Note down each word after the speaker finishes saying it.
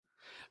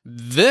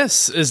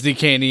This is the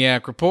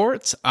Caniac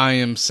Report. I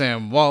am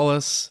Sam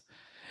Wallace.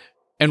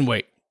 And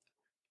wait,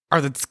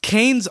 are the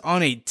Canes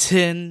on a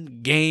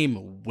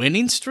 10-game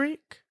winning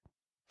streak?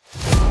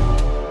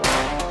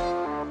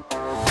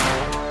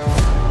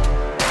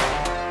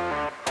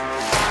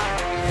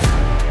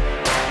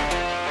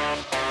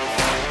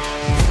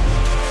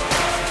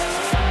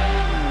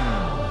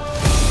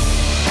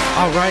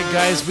 Alright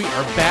guys, we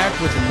are back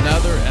with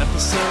another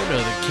episode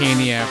of the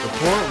Caniac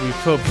Report. We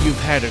hope you've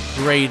had a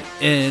great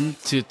end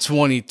to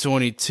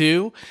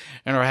 2022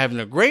 and are having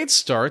a great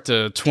start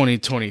to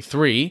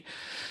 2023.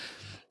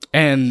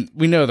 And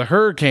we know the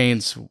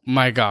Hurricanes,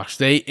 my gosh,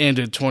 they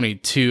ended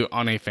 22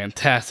 on a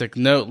fantastic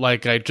note,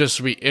 like I just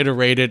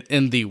reiterated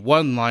in the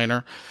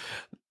one-liner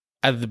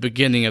at the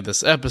beginning of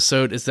this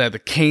episode, is that the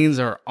Canes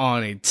are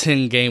on a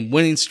 10-game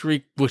winning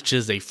streak, which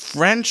is a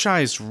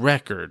franchise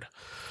record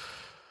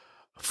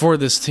for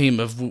this team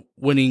of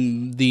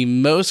winning the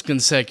most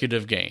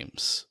consecutive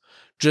games.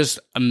 Just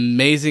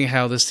amazing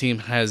how this team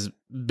has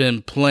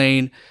been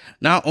playing.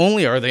 Not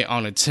only are they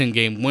on a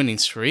 10-game winning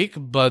streak,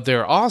 but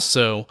they're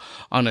also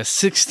on a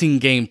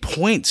 16-game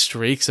point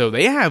streak, so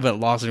they haven't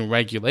lost in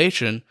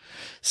regulation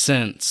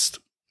since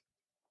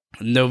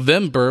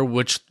November,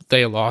 which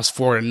they lost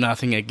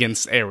 4-0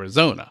 against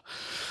Arizona.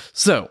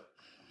 So,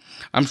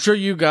 I'm sure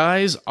you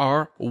guys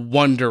are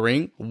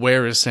wondering,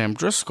 where is Sam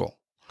Driscoll?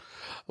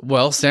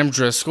 Well, Sam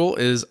Driscoll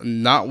is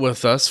not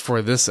with us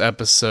for this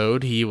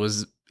episode.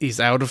 He's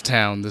out of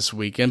town this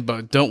weekend,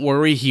 but don't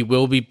worry, he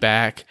will be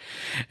back.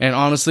 And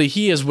honestly,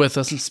 he is with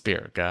us in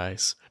spirit,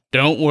 guys.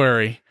 Don't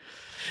worry.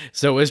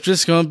 So it's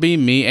just going to be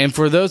me. And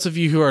for those of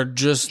you who are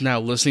just now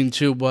listening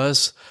to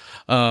us,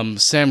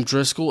 Sam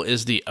Driscoll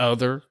is the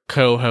other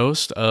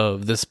co-host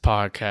of this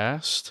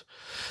podcast.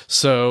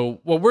 So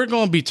what we're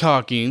going to be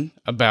talking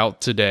about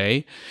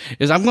today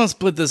is I'm going to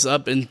split this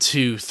up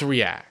into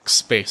 3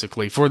 acts,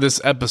 basically, for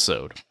this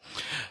episode.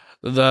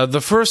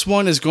 The first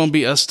one is going to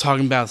be us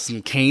talking about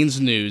some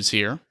Canes news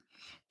here.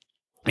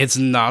 It's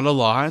not a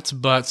lot,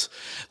 but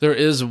there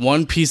is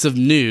one piece of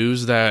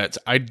news that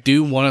I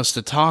do want us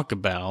to talk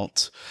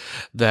about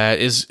that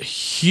is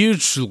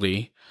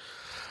hugely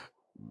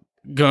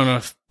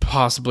going to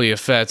possibly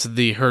affect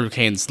the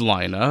Hurricanes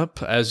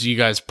lineup, as you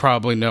guys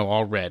probably know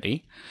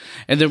already.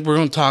 And then we're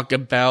going to talk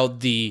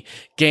about the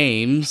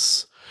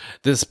games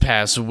this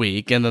past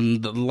week. And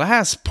then the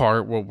last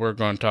part, what we're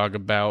going to talk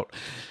about,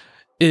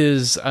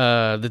 is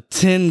the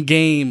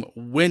 10-game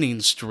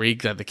winning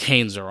streak that the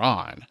Canes are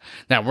on.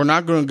 Now, we're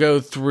not going to go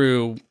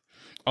through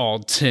all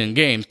 10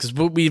 games, because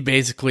we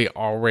basically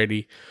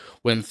already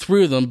went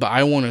through them, but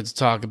I wanted to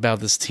talk about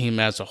this team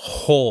as a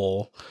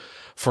whole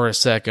for a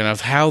second,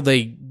 of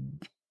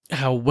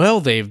how well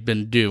they've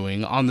been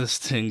doing on this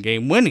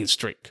 10-game winning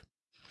streak.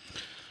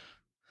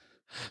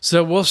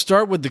 So we'll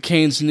start with the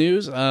Canes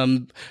news.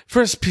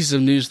 First piece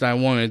of news that I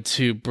wanted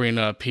to bring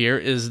up here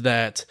is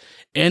that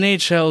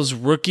NHL's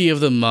Rookie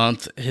of the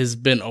Month has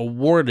been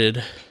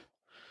awarded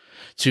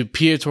to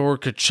Pyotr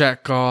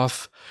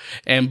Kochetkov,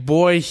 and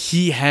boy,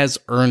 he has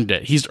earned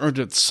it. He's earned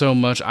it so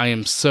much. I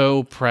am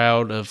so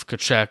proud of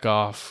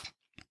Kochetkov.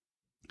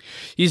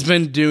 He's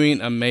been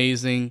doing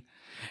amazing.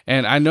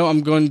 And I know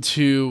I'm going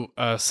to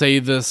say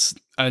this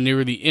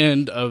near the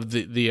end of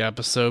the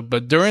episode,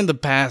 but during the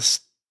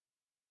past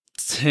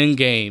 10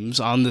 games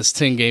on this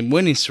 10-game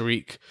winning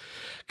streak,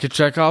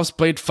 Kochetkov's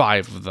played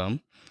 5 of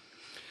them,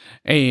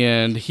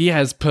 and he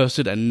has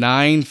posted a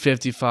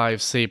 .955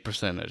 save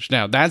percentage.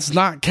 Now, that's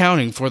not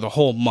counting for the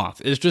whole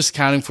month. It's just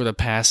counting for the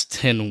past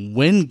 10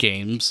 win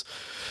games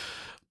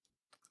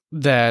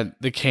that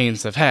the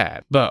Canes have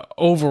had. But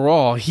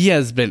overall, he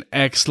has been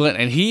excellent,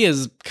 and he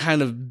has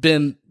kind of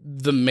been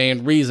the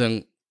main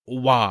reason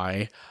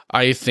why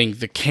I think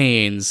the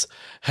Canes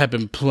have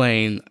been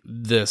playing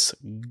this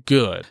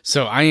good.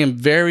 So I am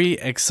very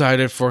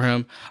excited for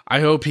him. I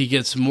hope he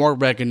gets more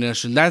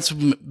recognition. That's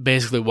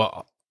basically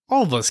what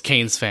all of us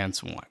Canes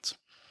fans want.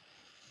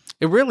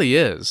 It really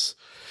is.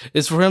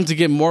 It's for him to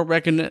get more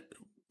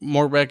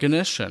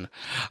recognition.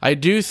 I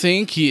do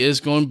think he is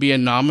going to be a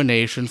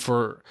nomination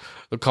for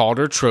the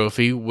Calder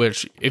Trophy,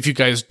 which, if you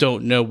guys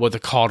don't know what the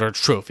Calder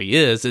Trophy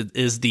is, it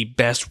is the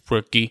best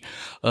rookie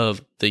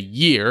of the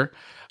year.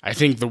 I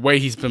think the way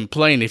he's been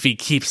playing, if he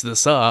keeps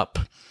this up,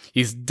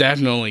 he's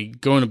definitely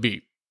going to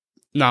be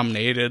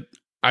nominated.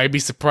 I'd be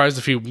surprised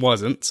if he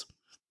wasn't.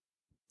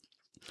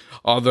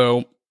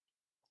 Although,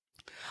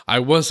 I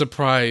was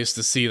surprised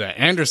to see that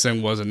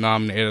Anderson wasn't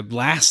nominated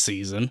last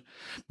season,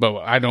 but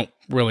I don't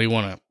really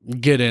want to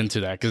get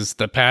into that because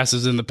the past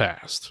is in the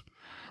past.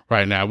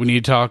 Right now, we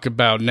need to talk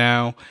about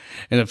now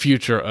and the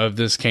future of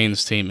this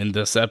Canes team in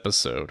this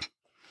episode.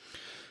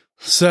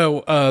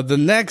 So, the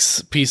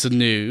next piece of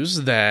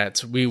news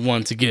that we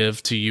want to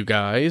give to you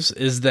guys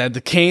is that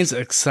the Canes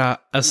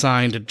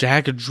assigned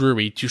Jack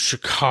Drury to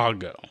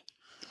Chicago.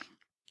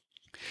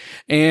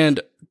 And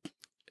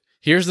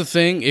here's the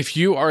thing, if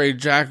you are a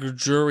Jack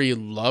Drury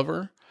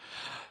lover,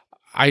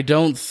 I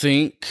don't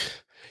think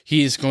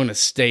he's going to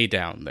stay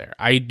down there.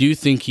 I do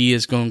think he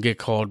is going to get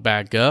called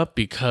back up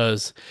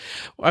because,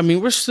 I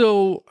mean, we're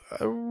still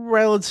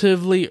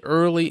relatively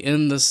early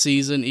in the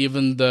season,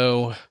 even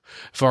though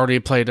I've already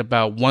played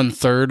about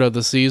 1/3 of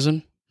the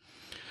season.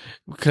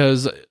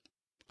 Because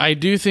I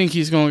do think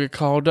he's going to get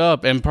called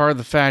up, and part of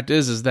the fact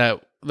is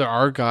that there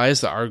are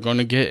guys that are going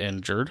to get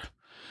injured,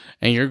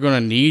 and you're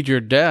going to need your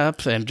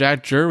depth, and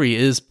Jack Drury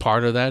is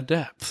part of that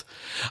depth.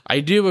 I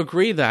do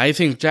agree that I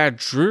think Jack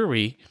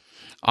Drury,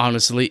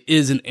 honestly,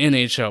 is an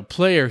NHL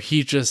player.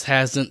 He just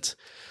hasn't,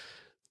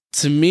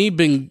 to me,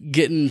 been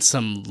getting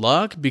some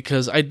luck,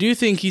 because I do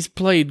think he's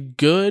played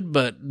good,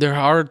 but there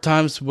are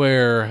times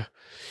where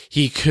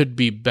he could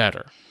be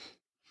better.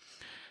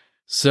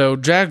 So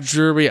Jack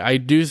Drury, I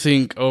do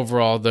think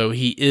overall, though,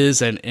 he is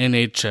an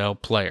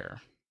NHL player.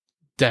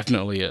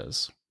 Definitely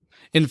is.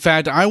 In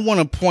fact, I want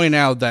to point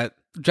out that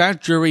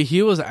Jack Drury,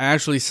 he was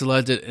actually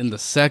selected in the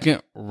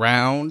second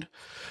round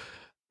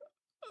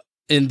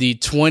in the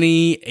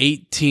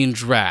 2018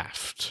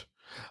 draft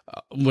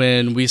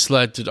when we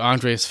selected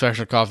Andrei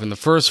Svechnikov in the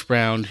first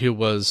round, who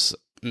was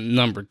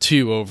number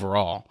 2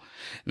 overall.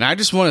 And I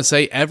just want to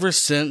say, ever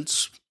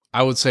since,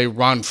 I would say,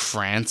 Ron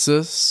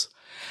Francis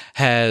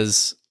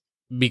has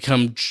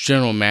become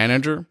general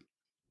manager,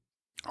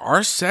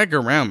 our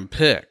second round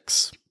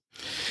picks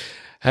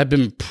have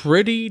been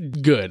pretty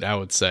good, I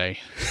would say.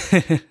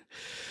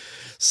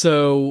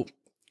 So,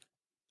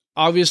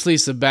 obviously,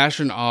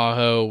 Sebastian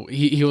Aho,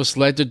 he was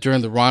selected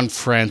during the Ron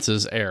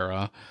Francis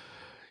era.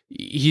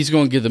 He's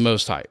going to get the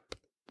most hype,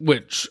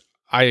 which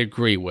I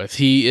agree with.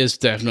 He is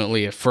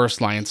definitely a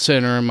first-line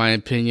center, in my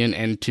opinion,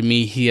 and to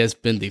me, he has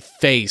been the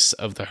face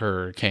of the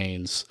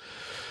Hurricanes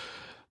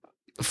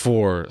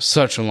for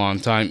such a long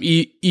time.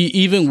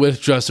 Even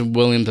with Justin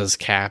Williams as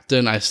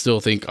captain, I still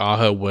think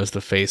Aho was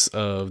the face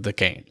of the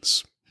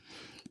Canes.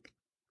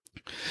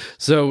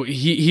 So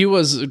he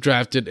was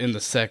drafted in the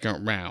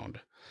second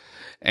round.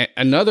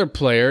 Another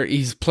player,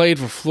 he's played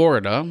for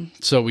Florida,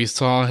 so we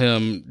saw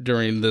him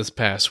during this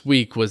past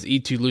week, was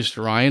Eetu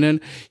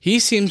Luostarinen. He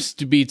seems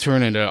to be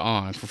turning it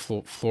on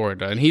for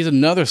Florida, and he's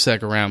another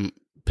second round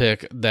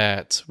pick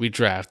that we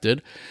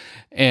drafted.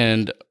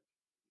 And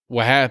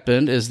what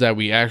happened is that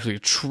we actually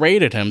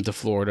traded him to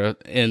Florida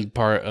in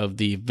part of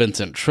the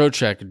Vincent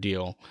Trocheck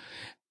deal.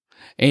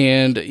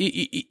 And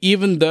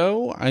even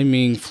though, I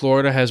mean,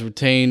 Florida has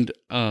retained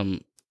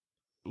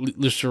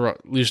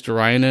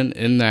Luostarinen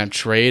in that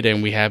trade,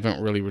 and we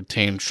haven't really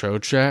retained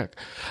Trocheck,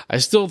 I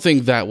still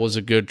think that was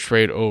a good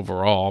trade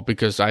overall,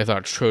 because I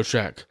thought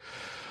Trocheck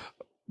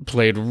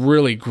played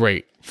really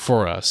great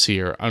for us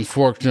here.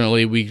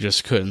 Unfortunately, we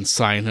just couldn't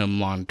sign him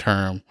long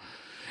term.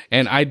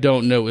 And I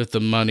don't know if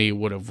the money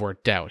would have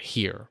worked out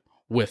here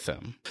with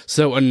him.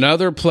 So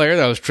another player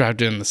that was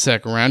drafted in the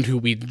second round, who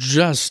we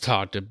just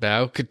talked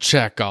about,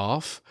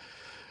 Kochetkov,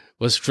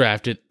 was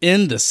drafted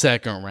in the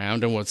second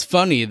round. And what's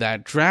funny,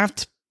 that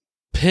draft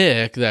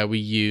pick that we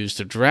used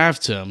to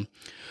draft him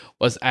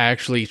was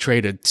actually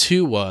traded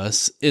to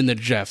us in the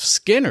Jeff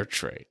Skinner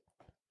trade.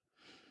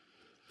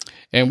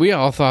 And we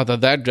all thought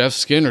that Jeff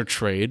Skinner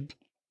trade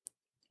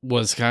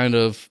was kind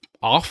of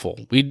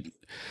awful.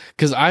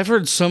 Because I've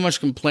heard so much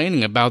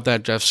complaining about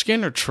that Jeff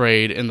Skinner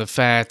trade and the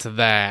fact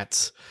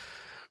that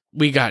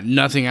we got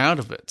nothing out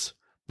of it.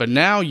 But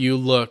now you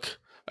look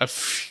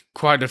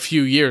quite a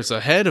few years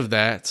ahead of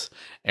that,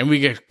 and we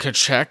get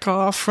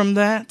Kochetkov from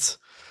that.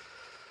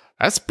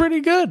 That's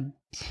pretty good.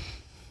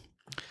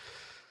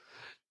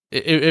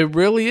 It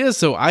really is.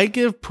 So I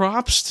give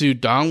props to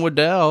Don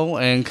Waddell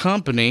and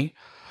company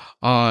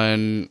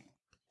on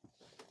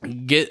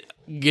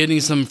getting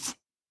some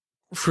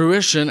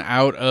fruition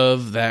out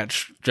of that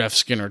Jeff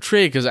Skinner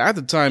trade, because at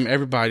the time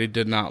everybody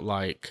did not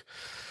like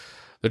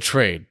the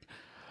trade.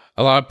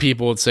 A lot of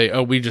people would say,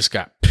 oh, we just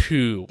got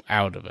poo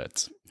out of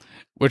it,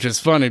 which is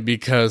funny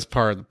because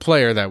part of the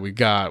player that we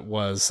got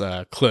was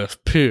Cliff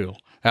Pooh.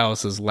 That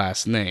was his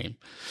last name.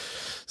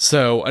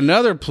 So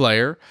another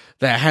player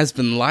that has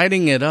been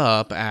lighting it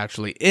up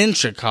actually in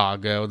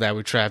Chicago that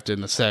we drafted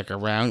in the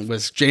second round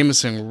was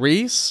Jamieson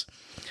Reese,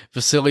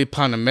 Vasily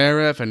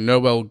Ponomarev, and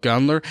Noel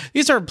Gunler.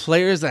 These are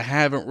players that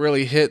haven't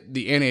really hit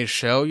the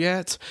NHL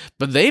yet,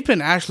 but they've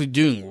been actually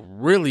doing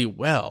really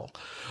well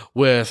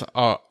with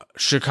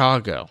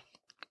Chicago.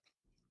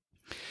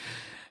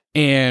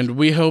 And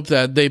we hope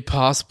that they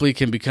possibly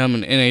can become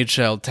an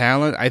NHL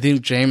talent. I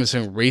think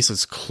Jamieson Reese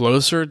is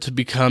closer to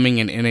becoming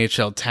an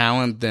NHL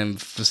talent than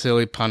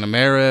Vasily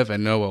Ponomarev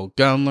and Noel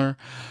Gunler.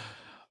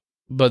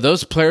 But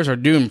those players are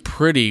doing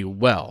pretty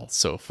well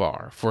so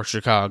far for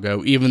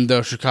Chicago. Even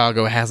though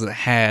Chicago hasn't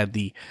had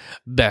the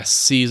best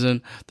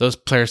season, those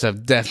players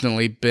have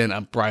definitely been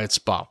a bright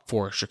spot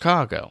for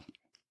Chicago.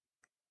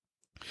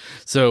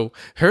 So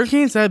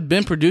Hurricanes have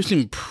been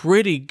producing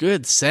pretty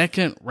good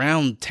second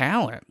round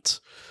talent,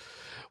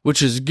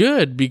 which is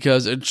good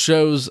because it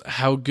shows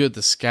how good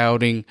the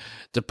scouting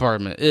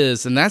department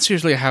is. And that's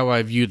usually how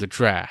I view the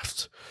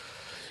draft.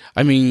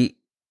 I mean,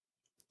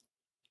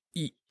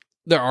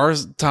 there are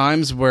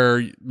times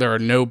where there are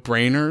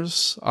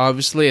no-brainers,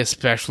 obviously,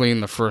 especially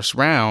in the first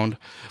round.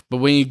 But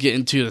when you get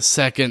into the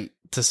second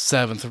to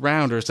seventh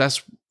rounders,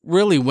 that's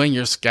really when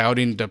your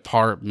scouting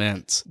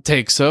department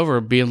takes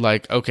over, being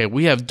like, okay,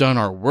 we have done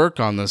our work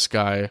on this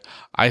guy.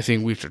 I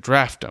think we should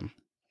draft him.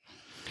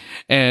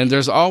 And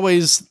there's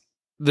always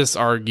this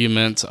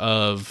argument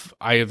of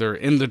either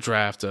in the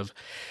draft of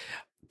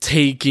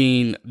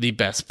taking the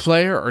best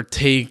player or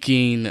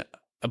taking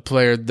a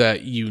player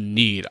that you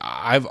need.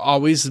 I've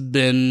always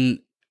been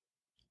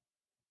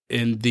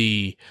in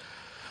the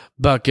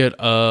bucket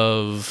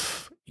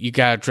of you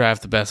got to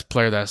draft the best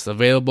player that's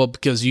available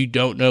because you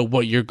don't know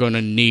what you're going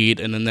to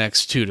need in the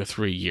next 2 to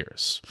 3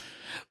 years.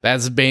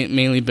 That's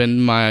mainly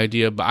been my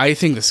idea, but I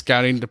think the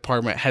scouting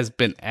department has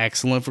been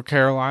excellent for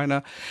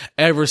Carolina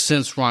ever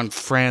since Ron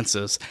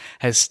Francis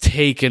has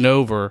taken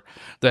over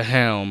the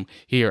helm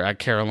here at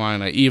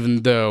Carolina,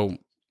 even though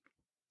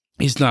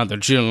he's not the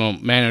general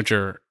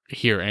manager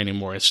here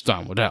anymore. It's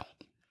Don Waddell.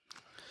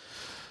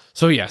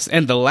 So yes,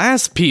 and the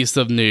last piece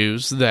of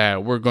news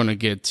that we're going to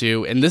get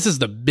to, and this is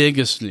the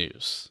biggest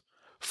news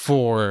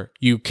for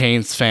you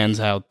Canes fans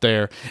out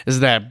there,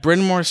 is that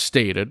Bryn Mawr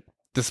stated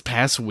this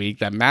past week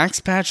that Max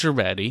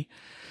Pacioretty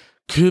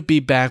could be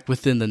back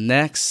within the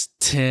next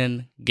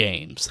 10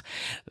 games.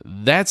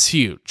 That's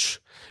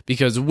huge,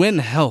 because when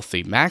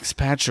healthy, Max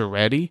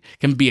Pacioretty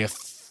can be a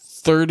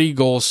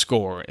 30-goal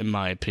scorer, in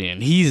my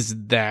opinion.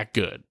 He's that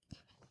good.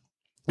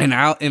 And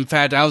in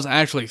fact, I was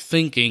actually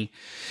thinking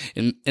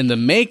in the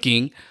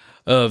making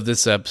of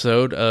this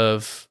episode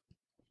of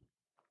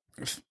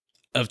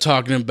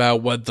talking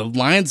about what the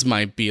lines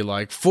might be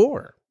like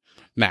for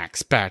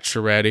Max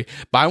Pacioretty.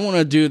 But I want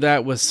to do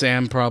that with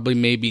Sam probably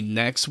maybe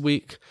next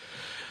week,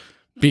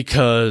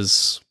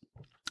 because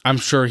I'm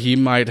sure he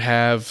might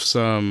have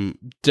some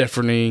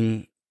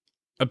differing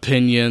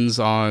opinions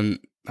on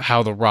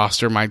how the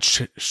roster might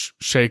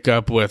shake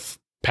up with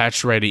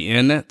Pacioretty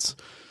in it.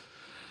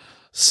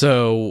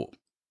 So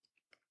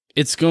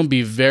it's going to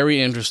be very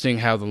interesting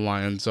how the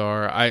Lions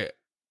are.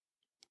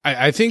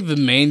 I think the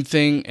main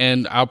thing,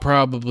 and I'll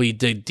probably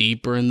dig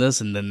deeper in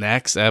this in the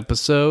next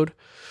episode,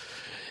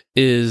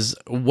 is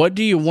what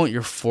do you want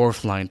your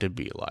fourth line to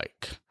be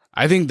like?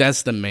 I think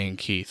that's the main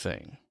key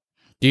thing.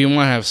 Do you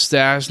want to have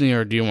Stastny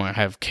or do you want to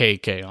have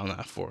KK on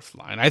that fourth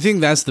line? I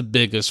think that's the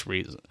biggest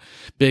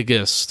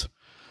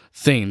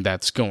thing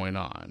that's going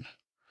on,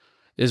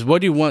 is what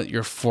do you want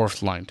your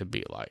fourth line to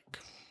be like?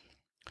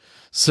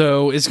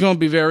 So it's going to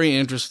be very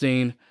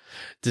interesting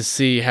to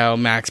see how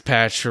Max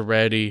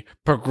Pacioretty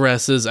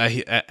progresses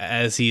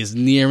as he is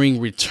nearing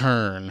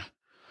return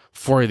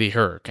for the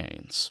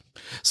Hurricanes.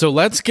 So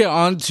let's get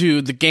on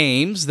to the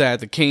games that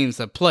the Canes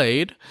have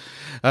played.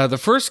 The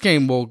first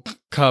game we'll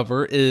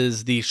cover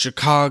is the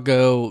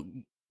Chicago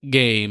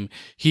game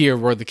here,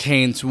 where the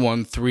Canes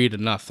won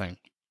 3-0.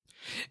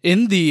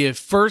 In the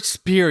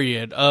first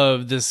period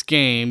of this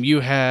game,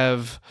 you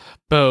have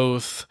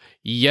both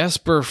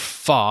Jesper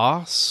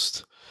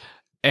Fast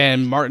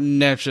and Martin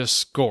Necas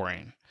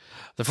scoring.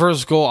 The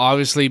first goal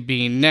obviously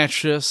being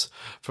Necas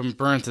from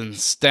Burns and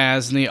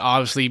Stastny.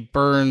 Obviously,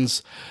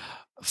 Burns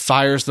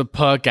fires the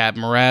puck at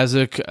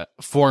Mrazek,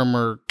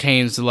 former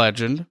Canes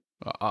legend,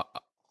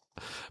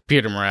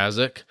 Peter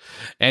Mrazek,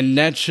 and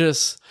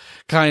Necas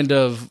kind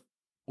of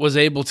was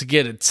able to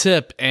get a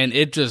tip, and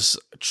it just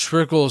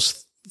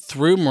trickles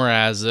through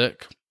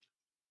Mrazek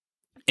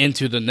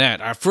into the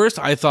net. At first,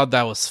 I thought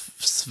that was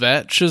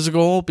Svetch's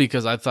goal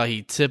because I thought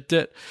he tipped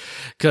it,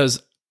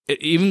 because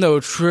even though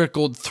it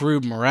trickled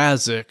through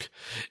Mrazek,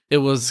 it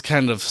was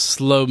kind of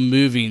slow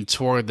moving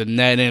toward the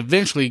net, and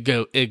eventually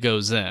it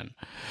goes in.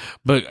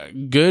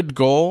 But good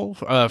goal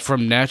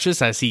from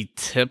Necas as he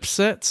tips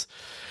it,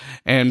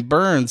 and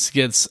Burns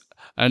gets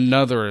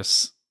another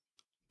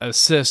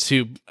assist.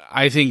 Who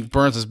I think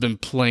Burns has been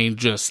playing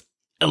just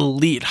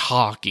elite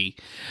hockey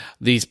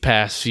these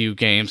past few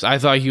games. I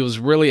thought he was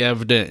really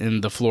evident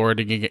in the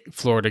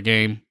Florida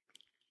game,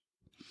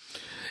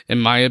 in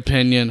my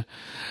opinion.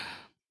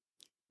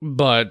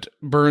 But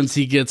Burns,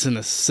 he gets an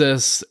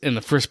assist in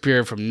the first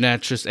period from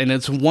Necas, and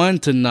it's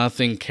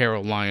 1-0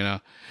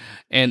 Carolina.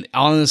 And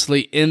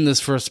honestly, in this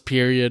first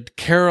period,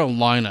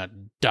 Carolina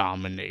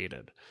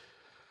dominated.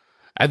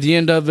 At the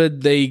end of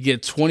it, they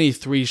get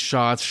 23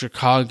 shots.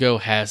 Chicago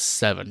has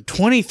 7.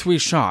 23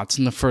 shots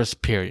in the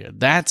first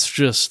period. That's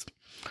just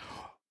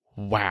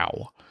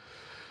wow.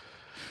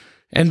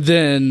 And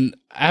then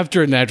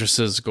after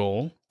Necas'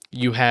 goal,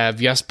 you have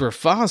Jesper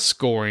Fast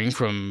scoring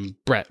from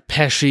Brett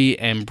Pesce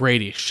and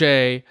Brady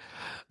Shea.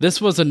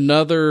 This was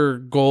another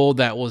goal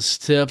that was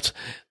tipped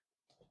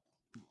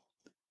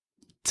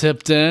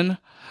in.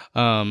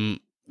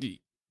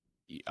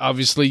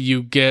 Obviously,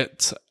 you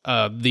get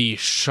the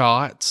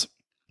shot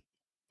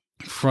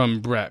from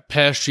Brett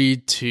Pesce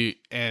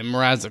and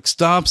Mrazek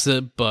stops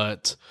it,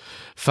 but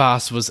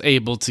Fast was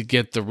able to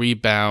get the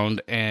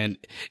rebound, and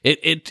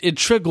it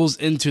trickles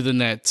into the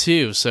net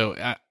too.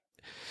 So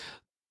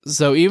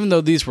even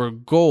though these were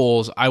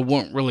goals, I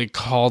wouldn't really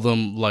call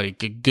them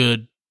like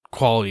good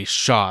quality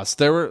shots.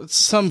 There were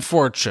some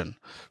fortune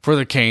for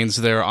the Canes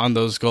there on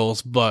those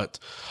goals, but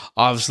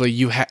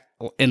obviously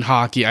in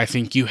hockey, I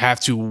think you have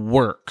to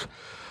work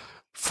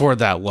for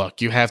that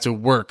luck. You have to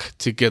work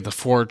to get the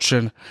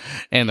fortune,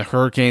 and the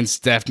Hurricanes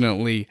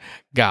definitely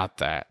got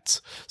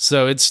that.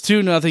 So it's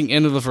 2-0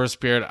 into the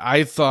first period.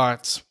 I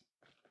thought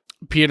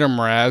Peter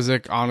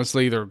Mrazek,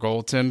 honestly, their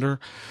goaltender,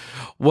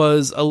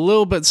 was a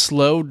little bit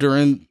slow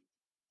during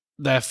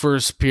that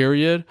first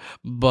period,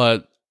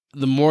 but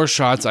the more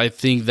shots I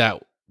think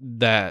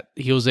that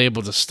he was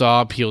able to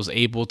stop, he was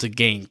able to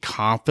gain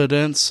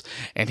confidence,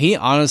 and he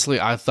honestly,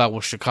 I thought,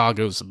 was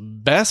Chicago's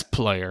best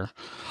player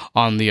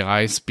on the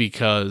ice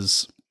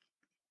because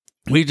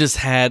we just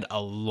had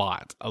a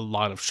lot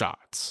of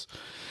shots.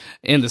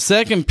 In the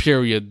second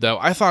period, though,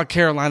 I thought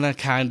Carolina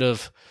kind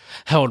of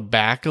held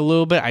back a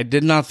little bit. I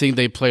did not think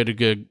they played a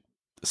good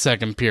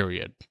second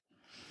period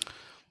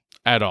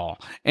at all.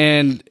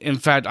 And in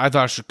fact, I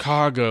thought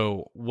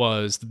Chicago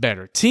was the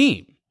better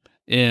team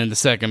in the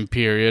second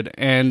period,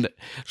 and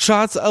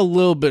shots a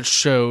little bit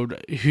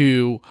showed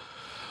who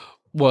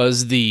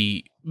was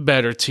the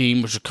better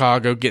team, with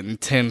Chicago getting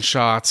 10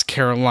 shots,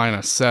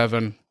 Carolina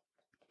 7.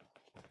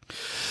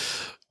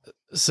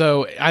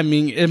 So, I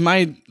mean,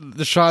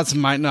 the shots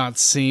might not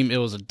seem it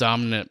was a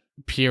dominant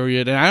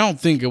period, and I don't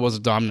think it was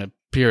a dominant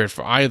period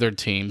for either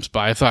teams,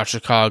 but I thought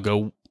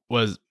Chicago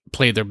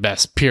played their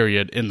best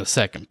period in the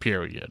second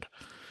period.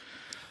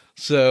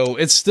 So,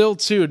 it's still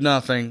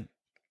 2-0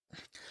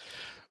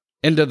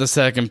 into the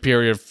second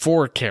period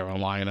for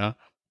Carolina.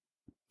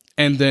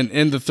 And then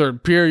in the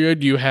third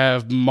period, you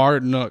have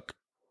Martinook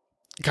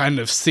kind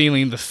of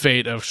sealing the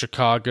fate of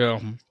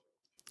Chicago,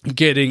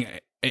 getting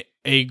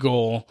a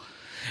goal.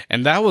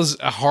 And that was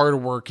a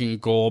hard-working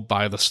goal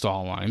by the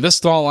Stahl line. This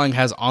Stahl line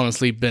has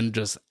honestly been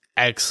just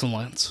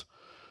excellent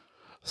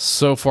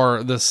so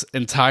far this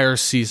entire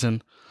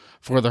season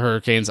for the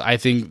Hurricanes. I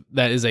think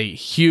that is a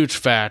huge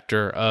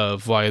factor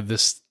of why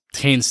this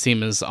Canes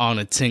team is on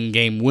a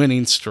 10-game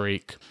winning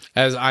streak.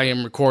 As I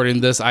am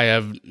recording this, I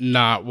have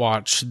not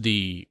watched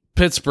the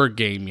Pittsburgh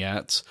game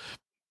yet,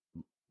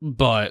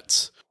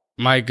 but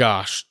my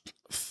gosh,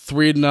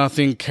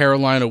 3-0,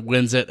 Carolina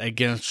wins it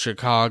against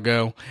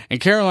Chicago, and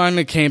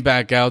Carolina came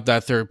back out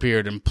that third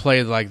period and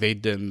played like they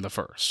did in the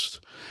first.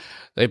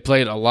 They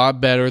played a lot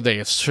better. They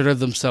asserted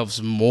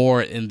themselves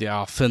more in the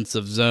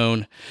offensive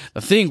zone.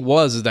 The thing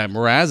was that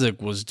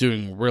Mrazek was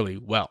doing really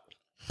well.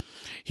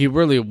 He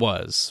really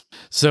was.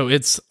 So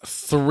it's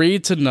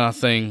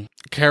 3-0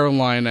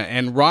 Carolina,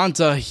 and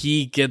Raanta,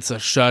 he gets a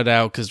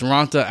shutout because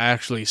Raanta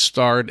actually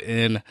starred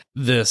in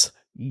this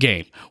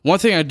game. One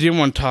thing I do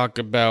want to talk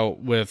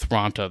about with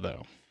Raanta,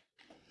 though,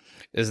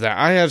 is that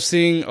I have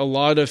seen a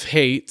lot of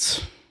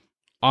hate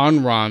on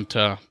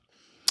Raanta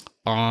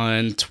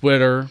on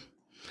Twitter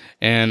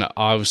and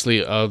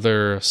obviously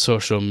other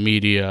social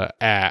media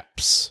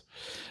apps.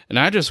 And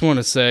I just want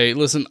to say,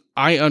 listen,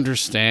 I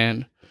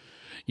understand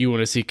you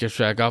want to see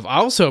Kochetkov.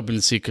 I was hoping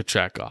to see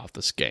Kochetkov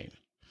this game.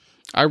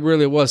 I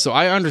really was. So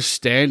I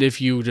understand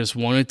if you just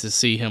wanted to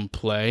see him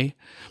play,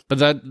 but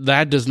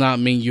that does not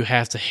mean you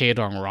have to hate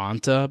on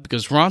Raanta,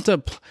 because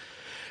Raanta,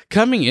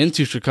 coming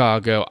into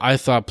Chicago, I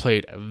thought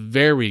played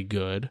very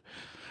good.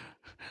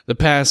 The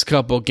past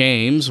couple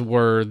games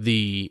were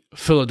the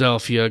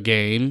Philadelphia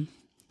game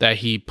that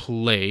he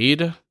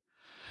played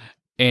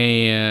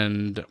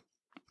and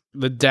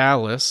the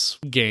Dallas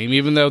game,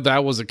 even though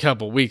that was a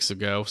couple weeks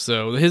ago.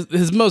 So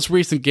his most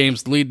recent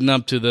games leading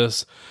up to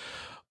this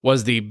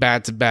was the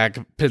back-to-back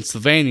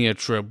Pennsylvania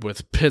trip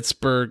with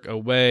Pittsburgh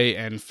away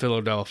and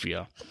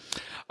Philadelphia.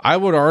 I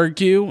would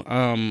argue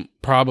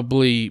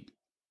probably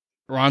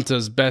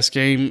Raanta's best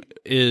game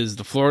is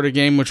the Florida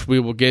game, which we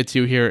will get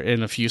to here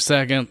in a few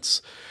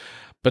seconds.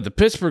 But the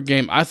Pittsburgh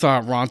game, I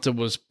thought Raanta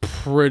was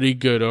pretty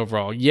good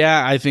overall.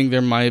 Yeah, I think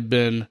there might have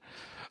been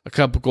a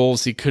couple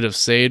goals he could have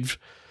saved,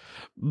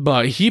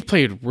 but he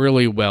played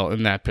really well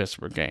in that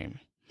Pittsburgh game.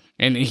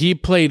 And he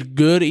played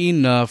good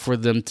enough for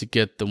them to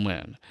get the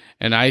win.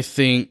 And I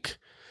think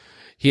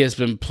he has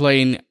been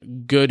playing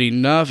good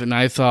enough, and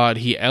I thought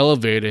he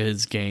elevated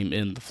his game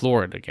in the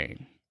Florida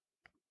game.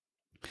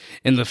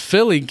 In the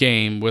Philly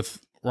game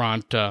with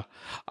Raanta,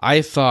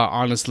 I thought,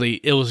 honestly,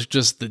 it was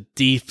just the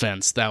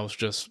defense that was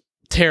just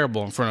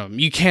terrible in front of him.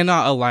 You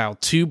cannot allow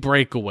 2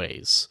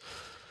 breakaways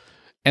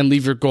and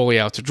leave your goalie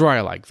out to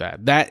dry like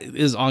that. That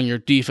is on your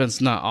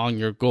defense, not on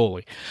your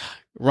goalie.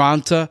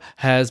 Raanta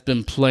has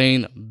been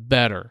playing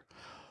better.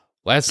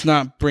 Let's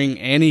not bring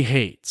any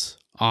hate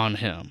on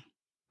him.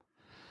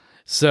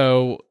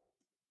 So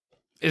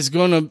it's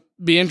going to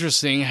be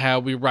interesting how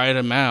we write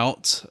him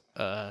out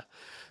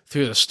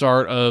through the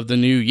start of the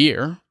new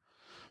year.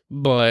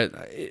 But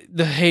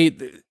the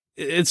hate,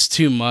 it's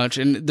too much,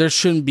 and there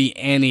shouldn't be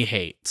any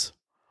hate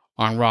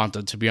on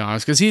Raanta, to be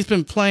honest, because he's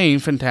been playing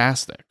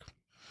fantastic.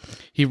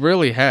 He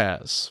really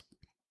has.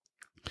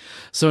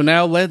 So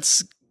now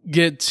let's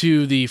get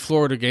to the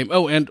Florida game.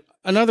 Oh, and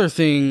another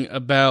thing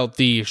about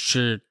the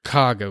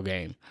Chicago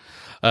game.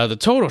 The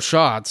total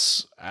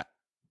shots,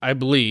 I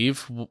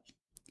believe,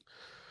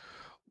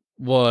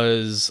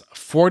 was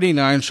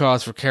 49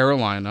 shots for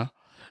Carolina,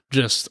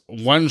 just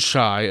one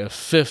shy of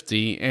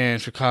 50,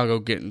 and Chicago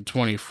getting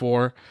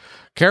 24.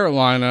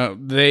 Carolina,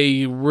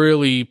 they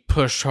really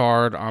pushed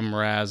hard on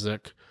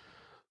Mrazek,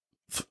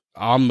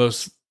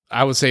 almost,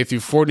 I would say, through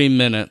 40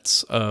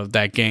 minutes of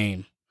that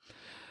game.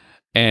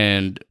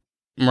 And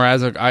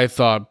Mrazek, I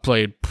thought,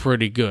 played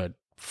pretty good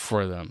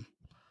for them.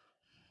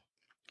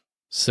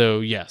 So,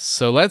 yes.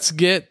 So, let's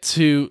get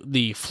to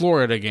the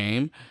Florida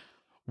game,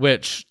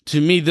 which, to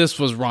me, this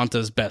was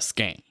Ronta's best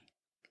game.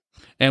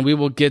 And we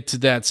will get to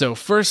that. So,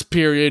 first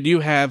period,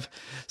 you have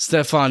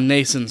Stefan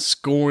Noesen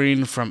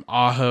scoring from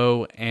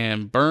Aho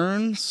and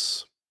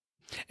Burns.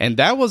 And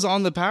that was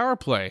on the power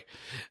play.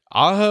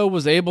 Aho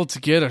was able to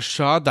get a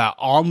shot that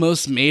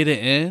almost made it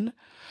in.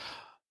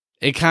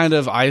 It kind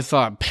of, I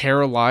thought,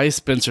 paralyzed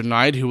Spencer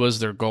Knight, who was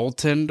their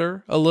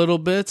goaltender, a little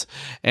bit.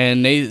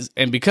 And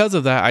because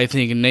of that, I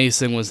think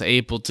Noesen was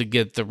able to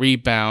get the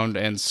rebound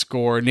and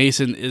score.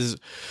 Noesen is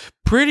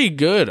pretty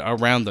good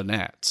around the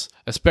net,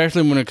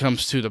 especially when it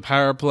comes to the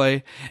power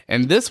play.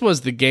 And this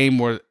was the game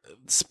where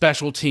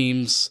special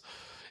teams,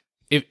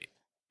 if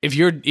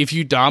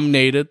you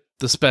dominated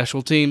the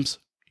special teams,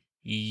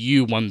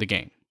 you won the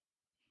game.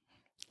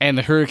 And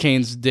the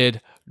Hurricanes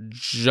did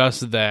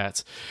just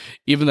that.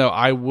 Even though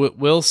I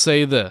will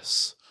say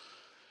this,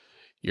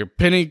 your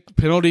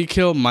penalty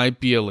kill might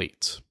be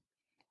elite.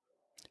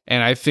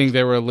 And I think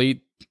they were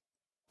elite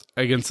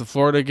against the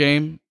Florida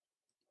game,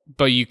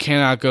 but you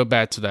cannot go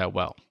back to that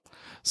well.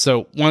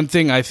 So one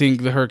thing I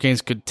think the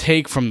Hurricanes could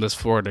take from this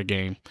Florida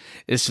game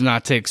is to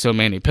not take so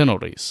many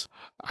penalties.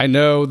 I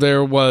know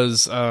there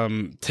was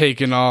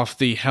taken off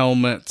the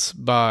helmet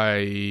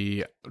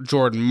by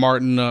Jordan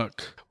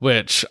Martinook,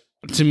 which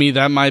to me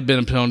that might have been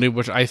a penalty,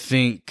 which I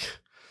think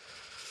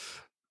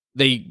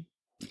they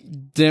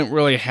didn't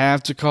really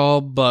have to call.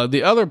 But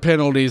the other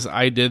penalties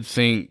I did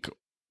think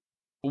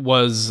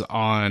was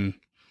on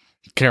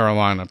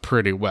Carolina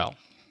pretty well.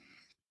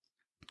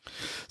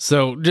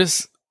 So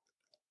just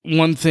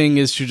one thing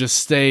is to just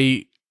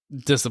stay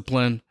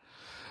disciplined.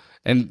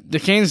 And the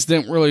Canes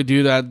didn't really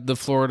do that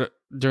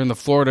during the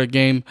Florida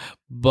game,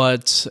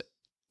 but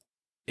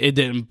it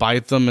didn't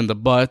bite them in the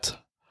butt.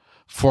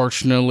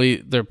 Fortunately,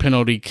 their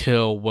penalty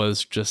kill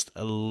was just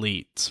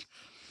elite.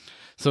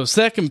 So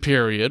second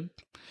period,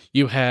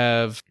 you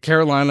have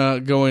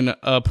Carolina going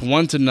up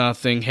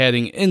 1-0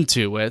 heading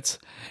into it,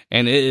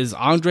 and it is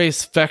Andrei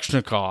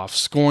Svechnikov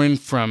scoring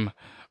from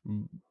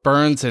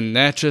Burns and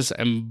Necas,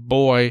 and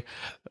boy,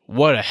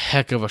 what a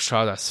heck of a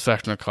shot that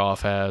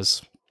Svechnikov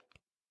has.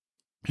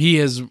 He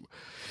has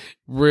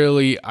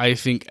really, I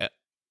think,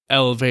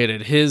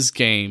 elevated his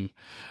game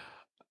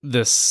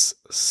this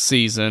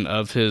season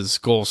of his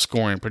goal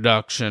scoring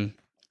production.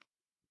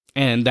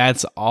 And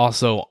that's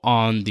also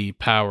on the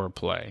power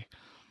play.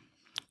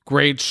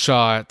 Great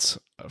shot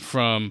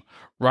from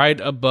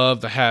right above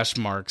the hash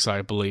marks,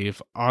 I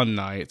believe, on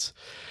Knight.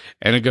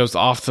 And it goes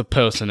off the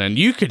post. And then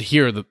you could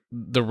hear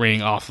the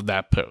ring off of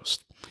that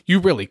post. You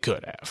really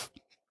could have.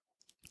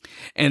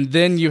 And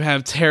then you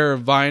have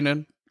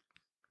Teravainen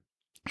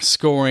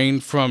scoring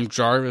from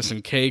Jarvis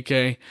and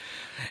KK.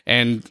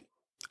 And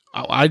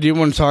I do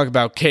want to talk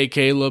about KK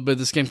a little bit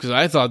this game because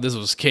I thought this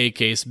was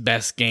KK's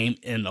best game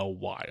in a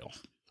while.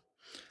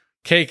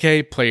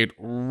 KK played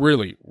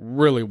really,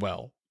 really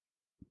well.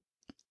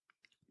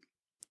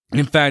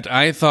 In fact,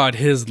 I thought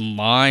his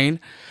line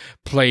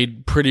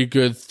played pretty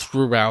good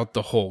throughout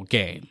the whole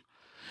game.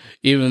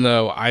 Even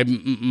though I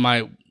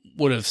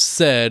would have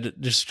said,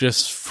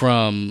 just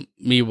from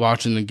me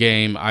watching the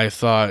game, I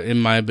thought it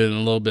might have been a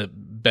little bit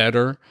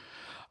better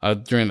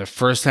during the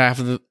first half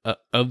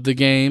of the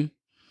game.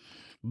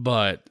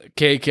 But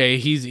KK,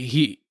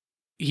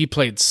 he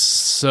played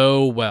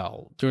so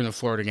well during the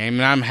Florida game,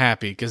 and I'm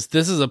happy because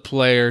this is a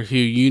player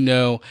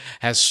who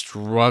has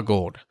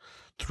struggled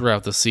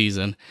throughout the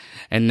season,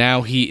 and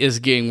now he is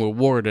getting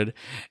rewarded,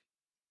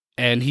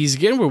 and he's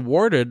getting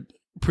rewarded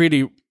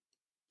pretty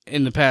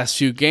in the past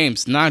few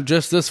games, not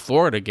just this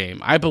Florida game.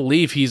 I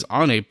believe he's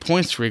on a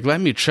point streak. Let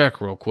me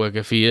check real quick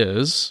if he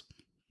is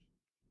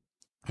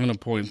on a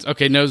point.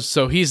 Okay, no,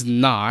 so he's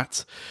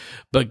not,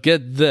 but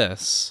get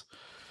this.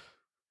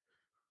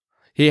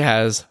 He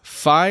has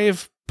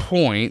 5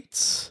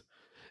 points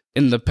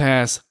in the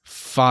past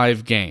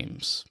 5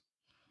 games.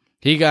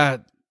 He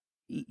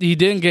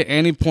didn't get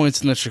any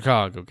points in the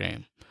Chicago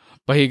game,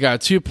 but he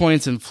got 2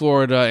 points in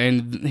Florida,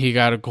 and he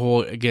got a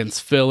goal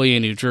against Philly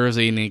and New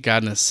Jersey, and he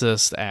got an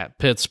assist at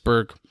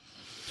Pittsburgh.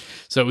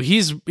 So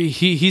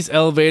he's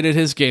elevated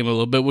his game a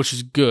little bit, which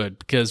is good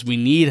because we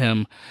need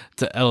him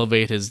to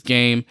elevate his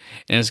game,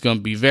 and it's going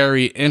to be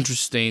very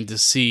interesting to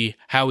see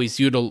how he's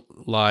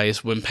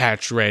utilized when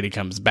Pacioretty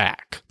comes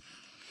back.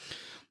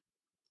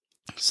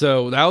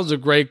 So that was a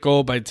great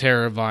goal by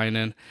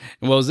Teravainen.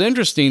 And what was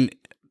interesting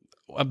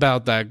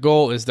about that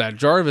goal is that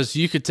Jarvis,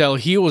 you could tell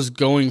he was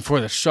going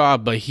for the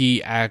shot, but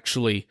he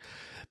actually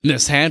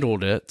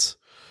mishandled it,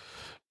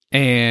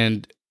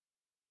 and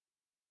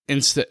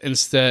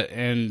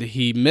instead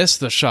he missed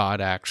the shot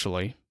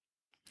actually.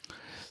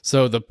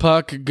 So the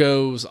puck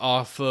goes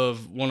off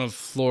of one of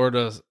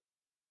Florida's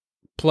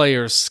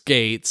player's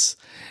skates,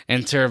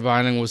 and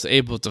Teravainen was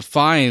able to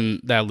find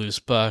that loose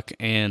puck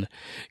and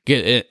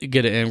get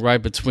it in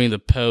right between the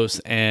post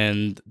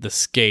and the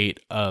skate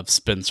of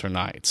Spencer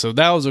Knight. So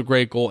that was a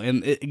great goal,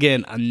 and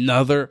again,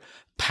 another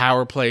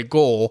power play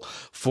goal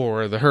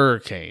for the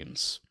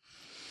Hurricanes.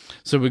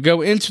 So we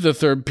go into the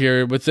third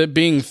period with it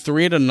being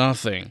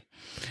 3-0,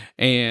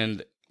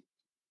 and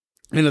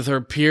in the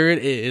third period,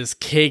 it is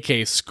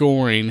KK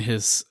scoring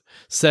his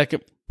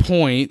second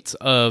point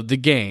of the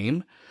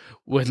game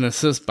with an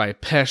assist by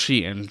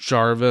Pesce and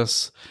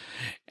Jarvis.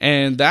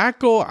 And that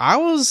goal, I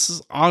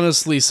was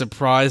honestly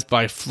surprised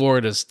by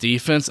Florida's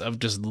defense of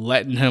just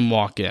letting him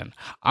walk in.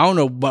 I don't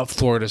know what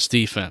Florida's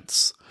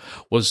defense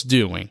was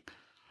doing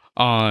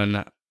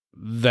on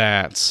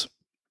that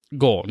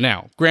goal.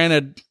 Now,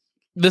 granted,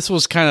 this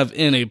was kind of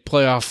in a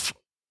playoff,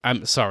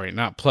 I'm sorry,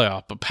 not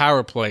playoff, but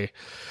power play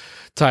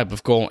type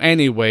of goal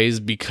anyways,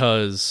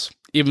 because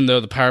even though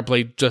the power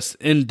play just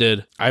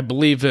ended, I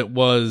believe it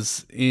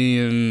was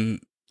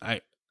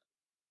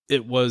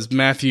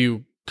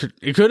Matthew,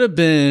 it could have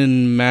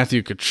been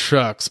Matthew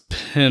Tkachuk's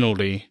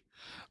penalty,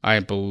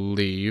 I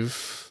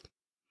believe.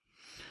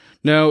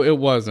 No, it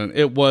wasn't.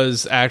 It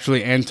was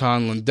actually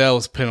Anton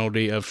Lundell's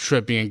penalty of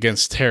tripping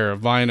against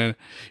Teravainen.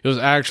 It was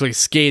actually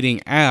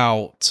skating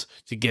out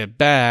to get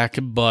back,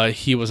 but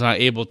he was not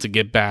able to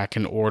get back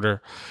in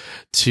order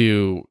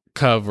to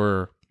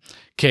cover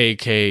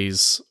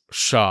KK's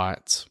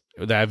shot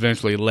that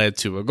eventually led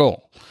to a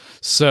goal.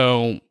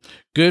 So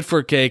good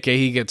for KK.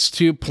 He gets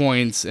 2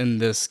 points in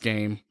this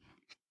game.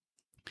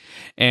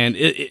 And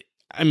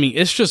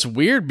it's just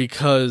weird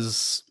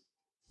because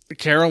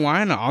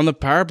Carolina on the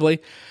power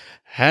play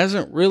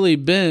hasn't really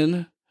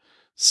been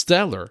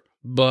stellar.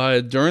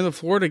 But during the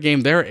Florida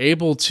game, they're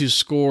able to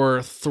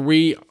score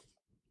 3.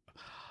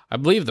 I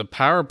believe the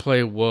power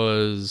play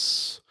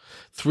was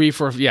 3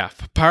 for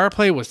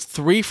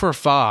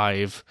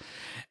 5,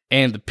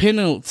 and the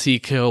penalty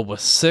kill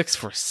was 6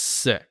 for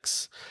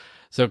 6.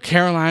 So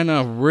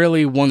Carolina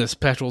really won the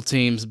special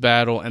teams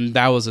battle, and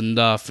that was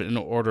enough in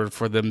order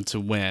for them to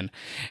win.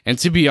 And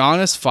to be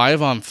honest,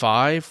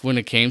 5-on-5, when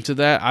it came to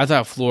that, I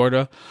thought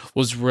Florida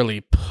was really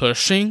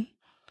pushing.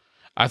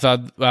 I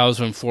thought that was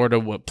when Florida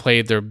would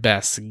play their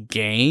best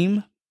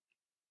game.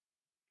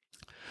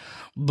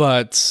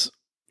 But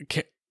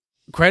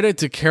credit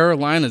to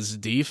Carolina's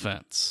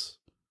defense,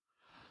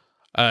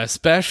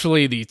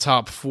 especially the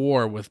top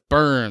 4 with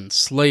Burns,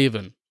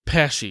 Slavin,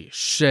 Pesce,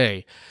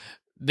 Shea.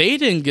 They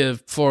didn't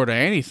give Florida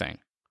anything.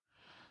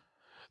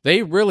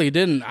 They really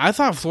didn't. I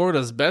thought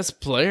Florida's best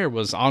player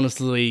was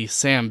honestly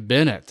Sam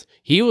Bennett.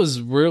 He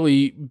was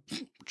really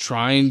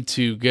trying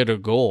to get a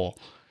goal.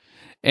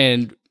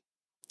 And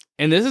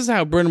this is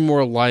how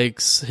Brind'Amour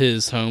likes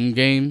his home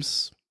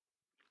games,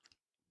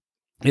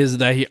 is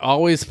that he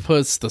always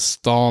puts the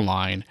stall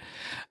line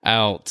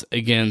out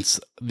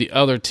against the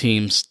other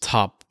team's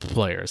top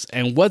players.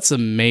 And what's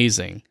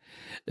amazing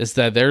is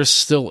that they're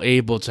still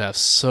able to have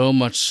so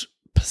much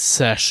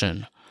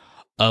possession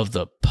of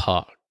the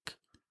puck.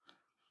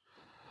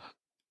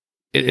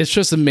 It's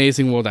just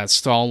amazing what that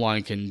stall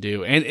line can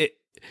do. And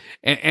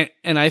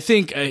I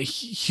think a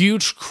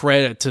huge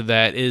credit to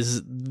that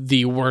is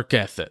the work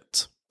ethic.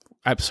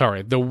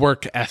 The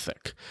work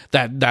ethic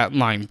that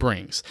line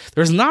brings.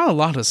 There's not a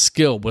lot of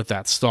skill with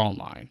that stall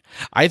line.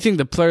 I think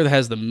the player that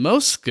has the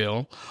most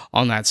skill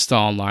on that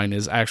stall line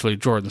is actually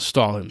Jordan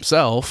Staal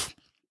himself.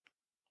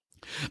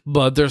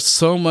 But there's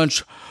so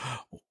much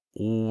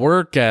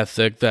work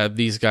ethic that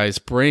these guys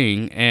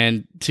bring,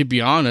 and to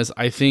be honest,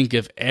 I think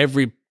if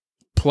every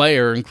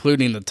player,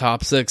 including the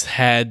top 6,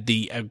 had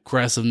the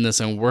aggressiveness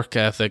and work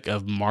ethic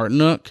of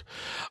Martinook,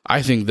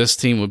 I think this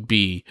team would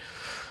be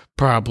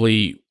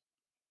probably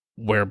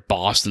where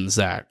Boston's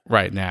at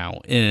right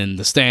now in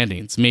the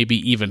standings, maybe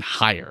even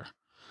higher.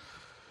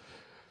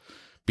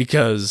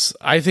 Because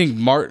I think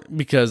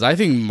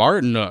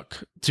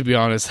Martinook, to be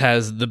honest,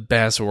 has the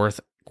best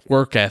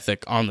work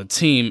ethic on the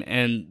team,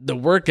 and the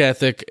work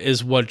ethic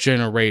is what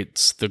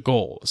generates the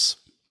goals.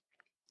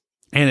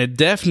 And it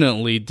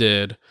definitely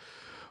did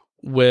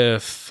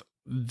with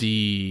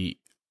his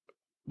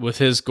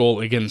goal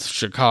against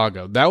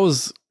Chicago. That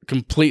was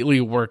completely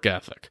work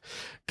ethic.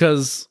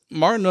 Because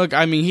Martinook,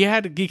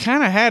 he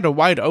kind of had a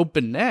wide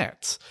open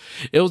net.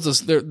 It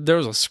was there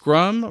was a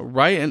scrum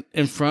right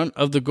in front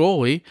of the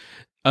goalie,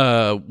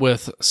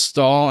 with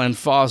Staal and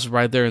Foss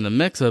right there in the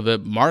mix of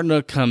it.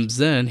 Martinook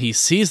comes in, he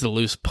sees the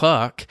loose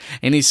puck,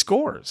 and he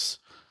scores.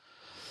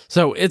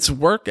 So it's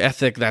work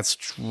ethic that's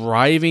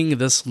driving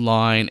this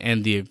line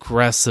and the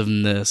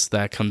aggressiveness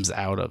that comes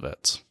out of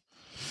it.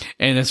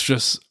 And it's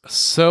just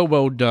so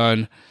well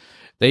done.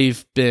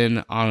 They've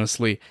been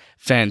honestly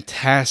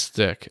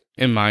fantastic,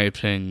 in my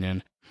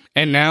opinion.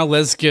 And now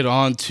let's get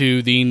on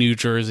to the New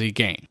Jersey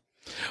game.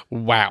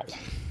 Wow.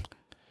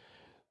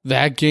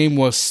 That game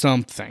was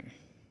something.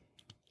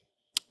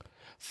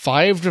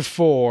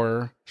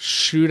 5-4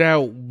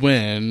 shootout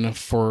win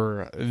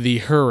for the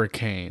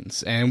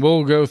Hurricanes. And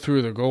we'll go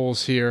through the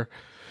goals here.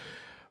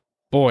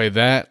 Boy,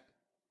 that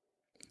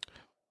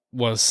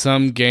was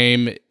some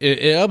game.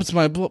 It ups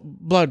my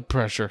blood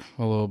pressure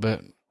a little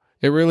bit.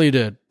 It really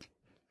did.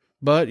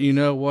 But you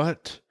know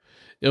what?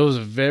 It was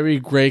a very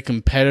great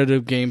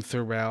competitive game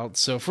throughout.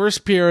 So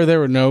first period, there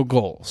were no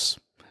goals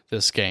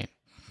this game.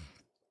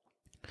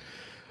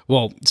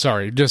 Well,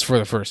 sorry, just for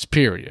the first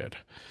period.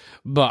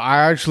 But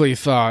I actually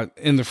thought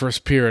in the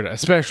first period,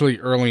 especially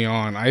early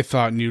on, I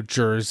thought New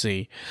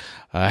Jersey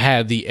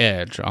had the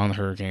edge on the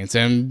Hurricanes.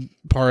 And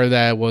part of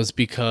that was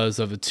because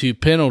of the 2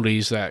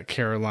 penalties that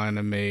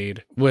Carolina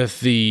made with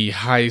the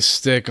high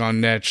stick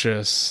on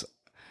Netchus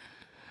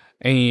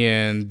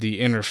and the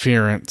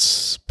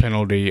interference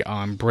penalty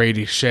on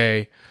Brady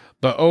Shea.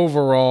 But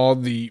overall,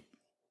 the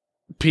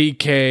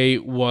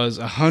PK was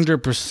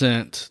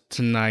 100%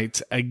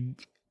 tonight.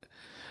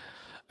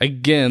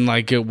 Again,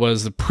 like it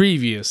was the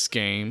previous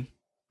game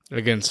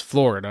against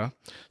Florida.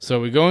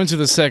 So we go into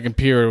the second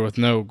period with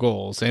no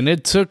goals, and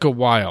it took a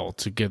while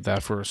to get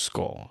that first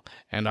goal.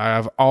 And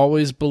I've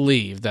always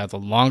believed that the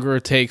longer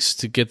it takes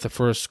to get the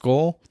first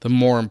goal, the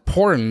more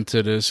important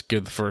it is to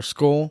get the first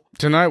goal.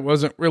 Tonight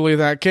wasn't really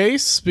that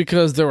case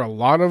because there were a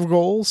lot of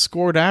goals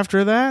scored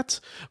after that,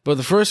 but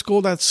the first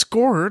goal that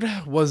scored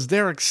was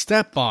Derek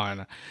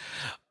Stepan.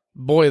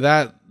 Boy,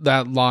 that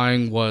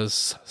line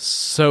was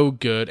so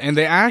good. And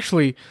they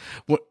actually,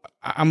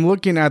 I'm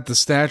looking at the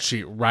stat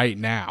sheet right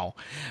now,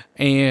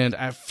 and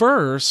at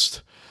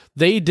first,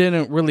 they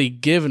didn't really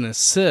give an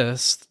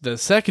assist, the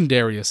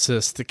secondary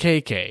assist to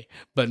KK,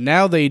 but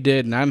now they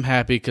did, and I'm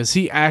happy because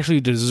he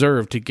actually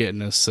deserved to get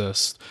an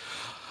assist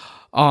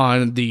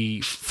on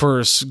the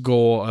first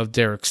goal of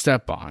Derek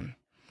Stepan,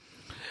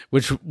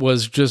 which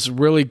was just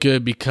really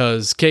good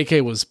because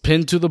KK was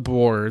pinned to the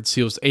boards.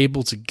 He was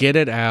able to get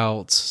it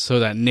out so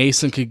that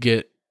Nason could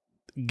get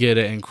it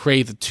and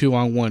create the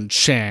 2-on-1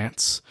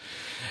 chance.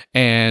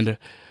 And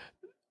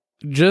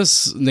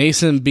just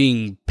Nason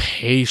being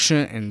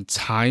patient and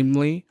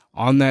timely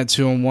on that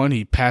 2-on-1,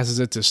 he passes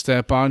it to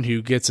Stepan,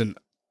 who gets an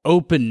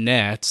open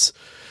net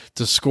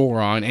to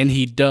score on, and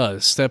he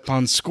does.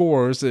 Stepan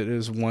scores. It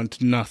is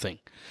 1-0.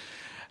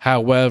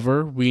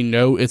 However, we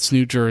know it's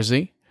New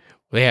Jersey.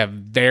 They have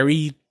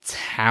very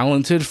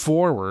talented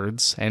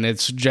forwards, and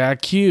it's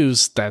Jack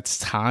Hughes that's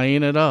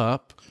tying it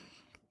up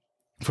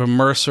for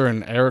Mercer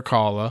and Erik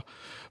Haula.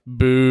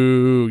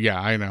 Boo. Yeah,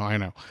 I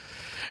know.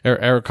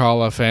 Erik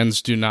Haula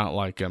fans do not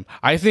like him.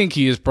 I think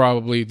he is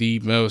probably the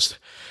most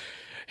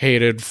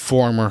hated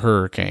former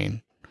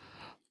Hurricane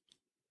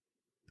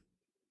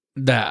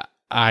that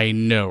I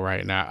know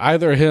right now.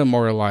 Either him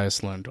or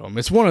Elias Lindholm.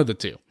 It's one of the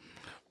two.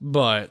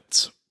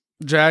 But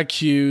Jack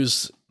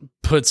Hughes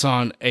puts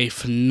on a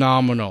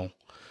phenomenal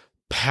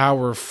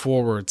power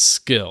forward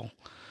skill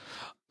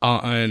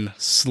on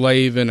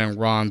Slavin and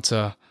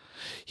Raanta.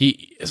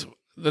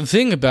 The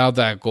thing about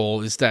that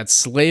goal is that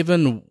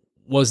Slavin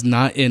was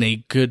not in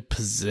a good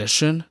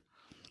position,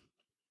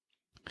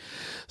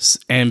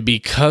 and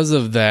because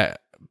of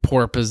that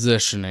poor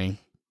positioning,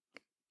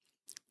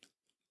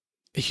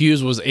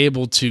 Hughes was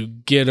able to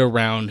get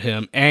around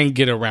him and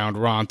get around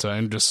Raanta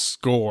and just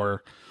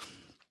score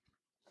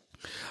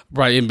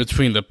right in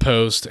between the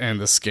post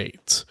and the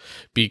skates,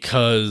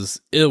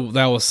 because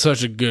that was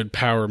such a good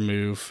power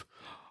move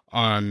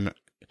on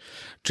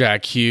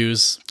Jack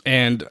Hughes.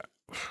 And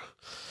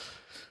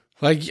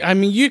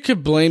you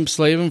could blame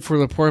Slavin for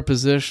the poor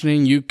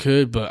positioning, you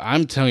could, but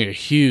I'm telling you,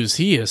 Hughes,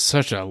 he is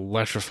such an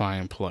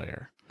electrifying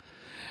player.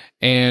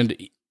 And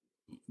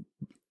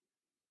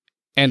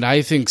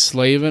I think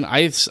Slavin,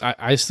 I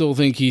still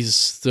think he's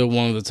still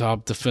one of the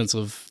top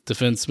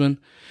defensemen,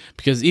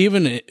 because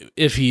even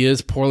if he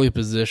is poorly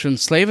positioned,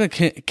 Slavin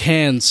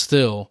can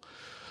still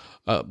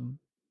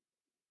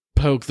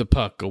poke the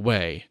puck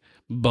away.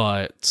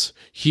 But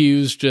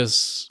Hughes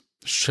just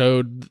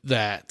showed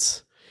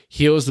that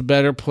he was the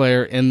better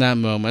player in that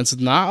moment. So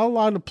not a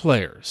lot of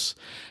players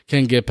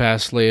can get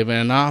past Slavin,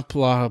 and not a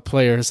lot of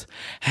players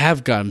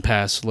have gotten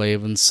past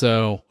Slavin.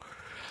 So,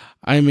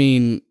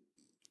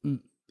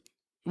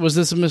 was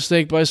this a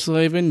mistake by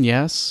Slavin?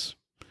 Yes.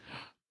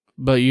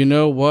 But you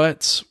know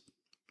what?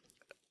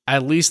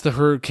 At least the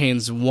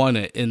Hurricanes won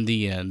it in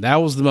the end. That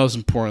was the most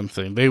important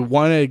thing. They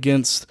won it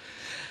against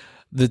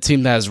the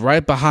team that is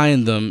right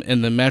behind them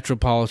in the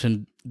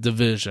Metropolitan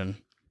Division.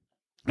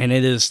 And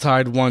it is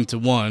tied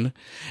 1-1.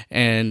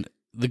 And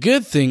the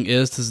good thing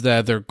is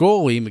that their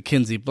goalie,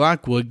 Mackenzie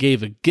Blackwood,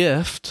 gave a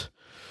gift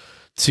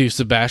to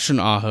Sebastian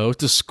Aho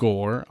to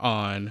score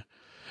on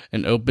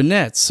an open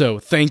net. So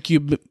thank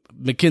you,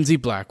 Mackenzie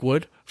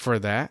Blackwood, for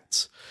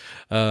that.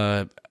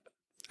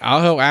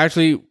 Aho,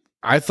 actually,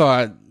 I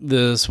thought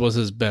this was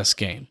his best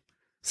game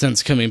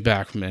since coming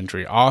back from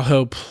injury.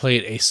 Aho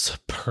played a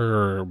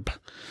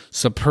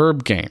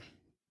superb game.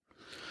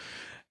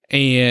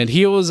 And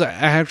he was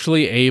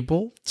actually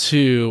able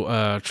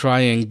to try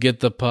and get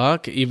the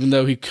puck, even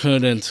though he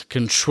couldn't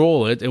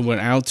control it. It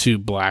went out to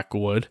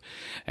Blackwood,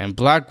 and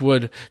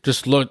Blackwood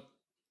just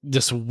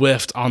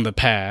whiffed on the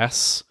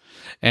pass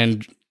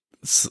and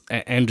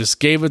just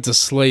gave it to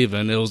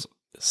Slavin. It was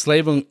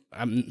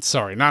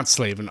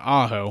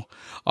Aho.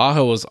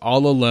 Aho was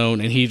all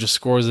alone, and he just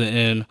scores it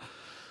in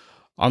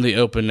on the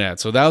open net.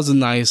 So that was a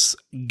nice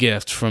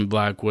gift from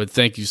Blackwood.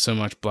 Thank you so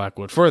much,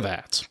 Blackwood, for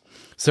that.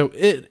 So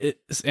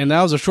and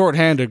that was a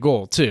shorthanded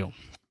goal too.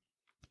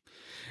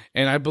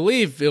 And I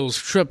believe it was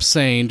Tripp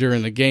saying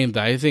during the game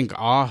that I think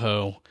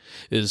Aho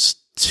is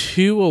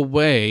 2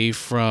 away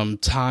from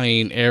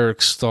tying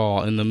Eric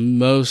Staal in the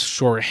most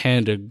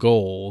shorthanded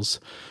goals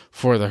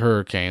for the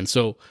Hurricanes.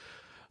 So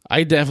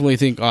I definitely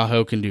think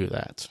Aho can do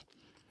that.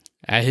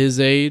 At his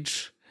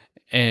age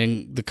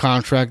and the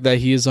contract that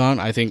he is on,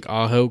 I think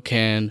Aho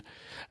can.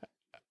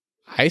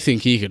 I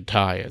think he could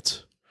tie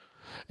it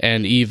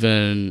and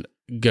even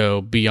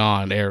go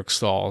beyond Eric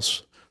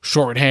Staal's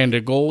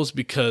shorthanded goals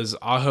because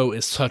Aho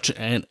is such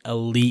an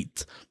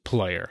elite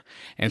player.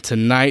 And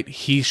tonight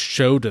he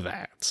showed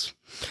that.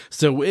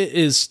 So it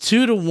is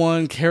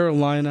 2-1.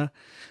 Carolina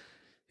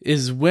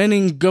is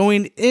winning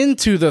going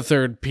into the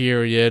third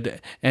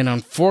period. And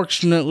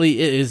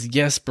unfortunately, it is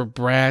Jesper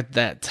Bratt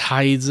that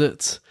ties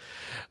it.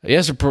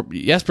 Jesper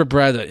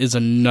Bratt is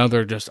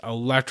another just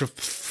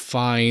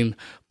electrifying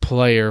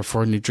player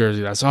for New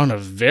Jersey that's on a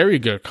very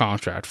good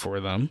contract for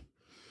them.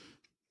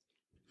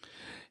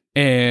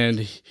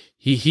 And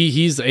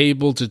he's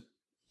able to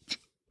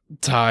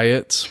tie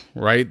it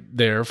right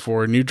there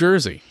for New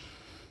Jersey.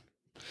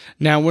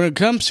 Now, when it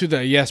comes to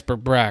the Jesper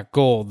Bratt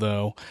goal,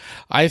 though,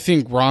 I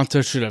think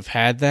Raanta should have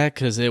had that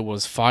because it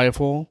was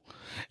 5-hole.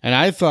 And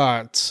I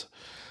thought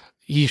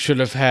he should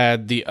have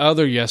had the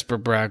other Jesper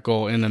Bratt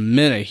goal in a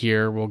minute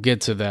here. We'll get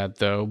to that,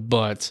 though.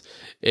 But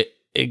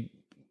it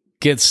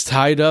gets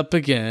tied up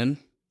again,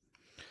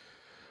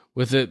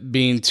 with it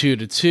being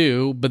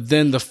 2-2, but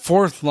then the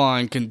fourth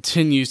line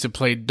continues to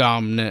play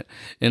dominant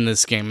in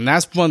this game. And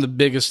that's one of the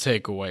biggest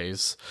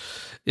takeaways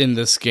in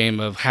this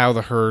game of how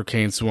the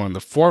Hurricanes won. The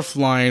fourth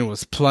line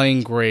was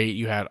playing great.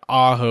 You had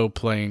Aho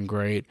playing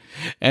great.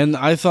 And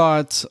I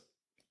thought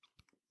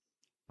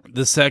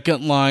the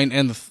second line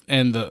and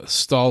the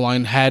Staal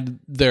line had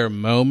their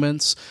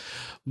moments,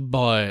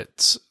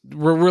 but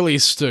what really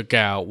stuck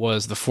out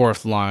was the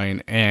fourth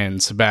line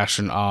and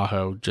Sebastian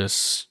Aho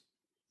just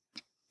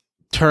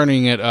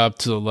turning it up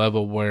to the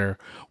level where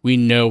we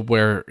know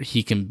where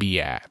he can be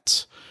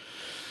at.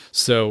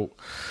 So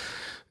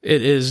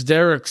it is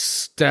Derek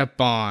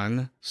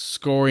Stepan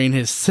scoring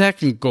his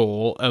second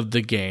goal of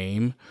the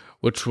game,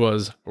 which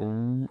was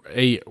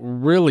a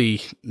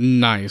really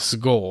nice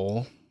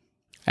goal,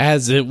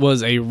 as it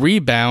was a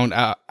rebound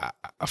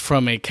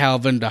from a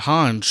Calvin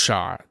DeHaan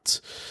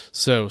shot.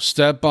 So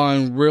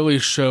Stepan really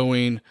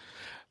showing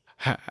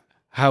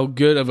how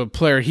good of a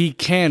player he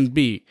can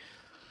be.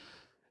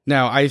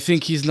 Now, I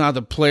think he's not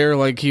a player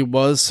like he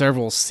was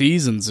several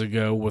seasons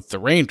ago with the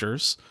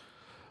Rangers,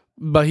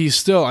 but he's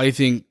still, I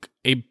think,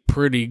 a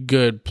pretty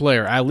good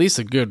player, at least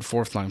a good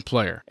fourth-line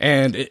player.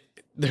 And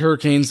the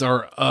Hurricanes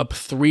are up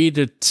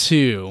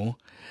 3-2,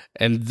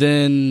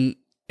 and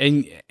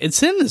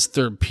it's in this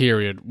third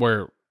period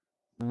where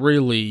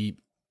really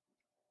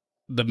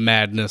the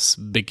madness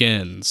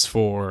begins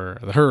for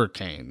the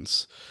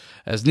Hurricanes,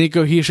 as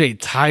Nico Hischier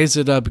ties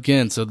it up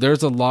again. So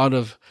there's a lot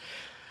of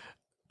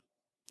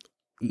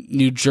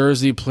New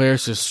Jersey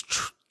players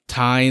just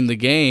tying the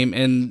game,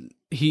 and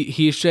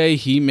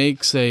he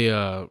makes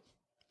a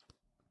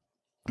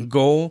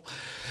goal,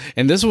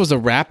 and this was a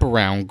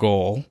wraparound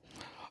goal,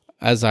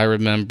 as I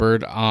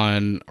remembered,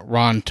 on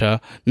Raanta.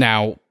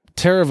 Now,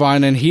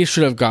 Teravainen, he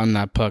should have gotten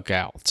that puck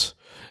out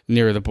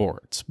near the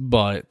boards,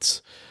 but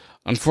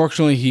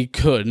unfortunately he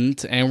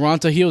couldn't, and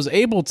Raanta, he was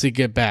able to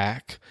get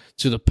back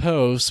to the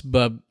post,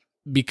 but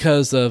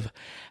because of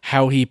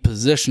how he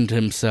positioned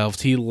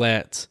himself, he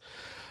let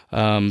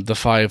the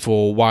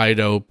 5-hole wide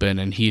open,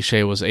 and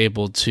Hischier was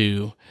able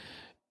to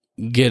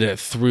get it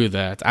through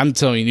that. I'm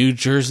telling you, New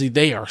Jersey,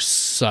 they are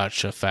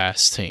such a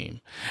fast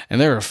team,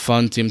 and they're a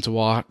fun team to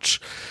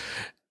watch.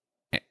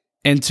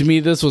 And to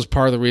me, this was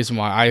part of the reason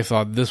why I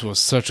thought this was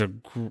such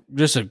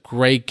just a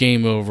great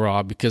game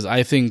overall, because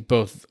I think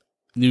both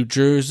New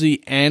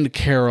Jersey and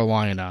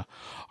Carolina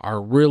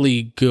are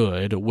really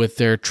good with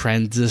their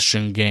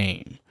transition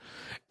game.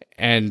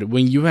 And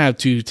when you have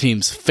two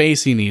teams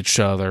facing each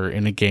other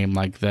in a game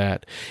like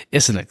that,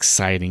 it's an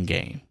exciting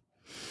game.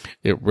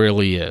 It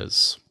really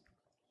is.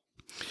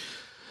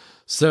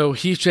 So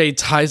Hischier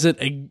ties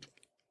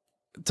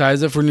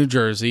it for New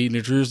Jersey.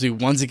 New Jersey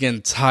once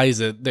again ties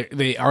it.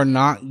 They are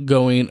not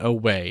going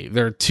away.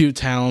 They're too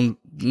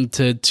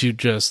talented to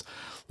just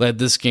let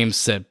this game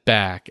sit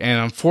back.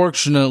 And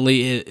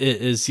unfortunately, it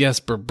is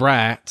Jesper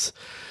Bratt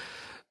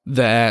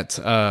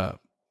that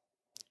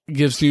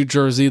gives New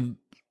Jersey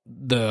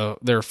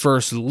their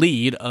first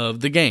lead of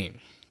the game.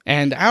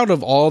 And out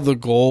of all the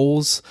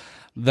goals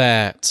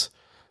that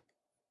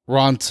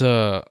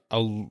Raanta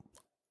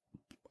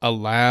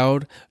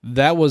allowed,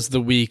 that was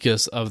the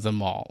weakest of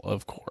them all,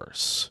 of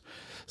course.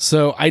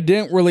 So I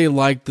didn't really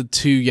like the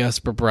two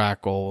Jesper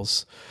Bratt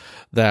goals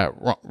that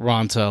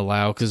Raanta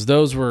allowed, because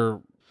those were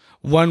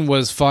One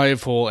was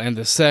 5-hole, and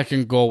the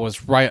second goal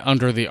was right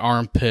under the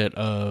armpit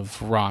of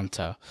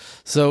Ronta.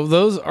 So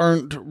those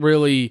aren't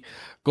really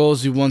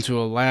goals you want to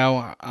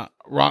allow.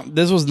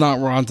 This was not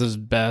Ronta's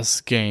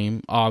best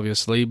game,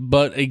 obviously,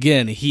 but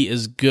again, he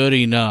is good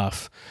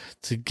enough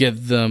to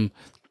get them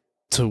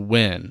to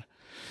win.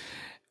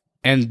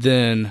 And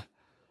then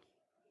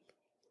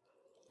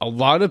a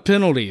lot of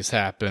penalties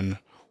happen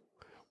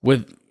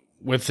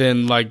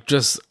within like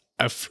just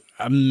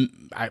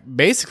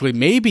basically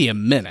maybe a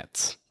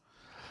minute.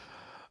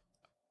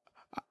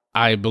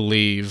 I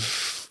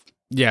believe.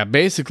 Yeah,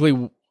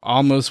 basically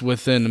almost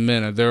within a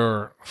minute. There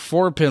are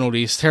 4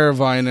 penalties.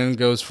 Teravainen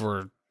goes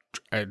for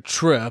a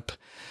trip,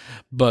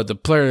 but the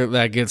player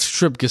that gets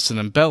tripped gets an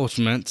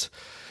embellishment.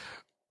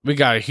 We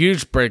got a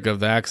huge break of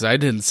that because I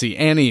didn't see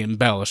any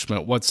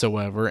embellishment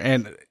whatsoever.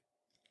 And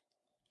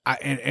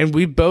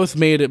we both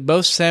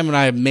Sam and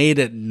I have made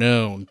it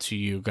known to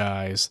you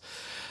guys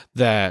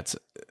that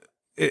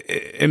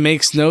it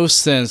makes no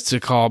sense to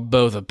call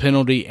both a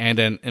penalty and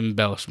an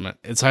embellishment.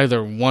 It's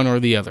either one or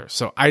the other.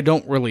 So I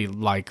don't really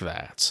like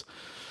that.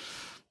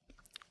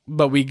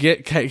 But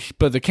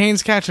the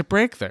Canes catch a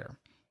break there.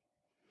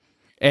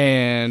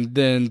 And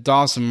then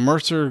Dawson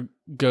Mercer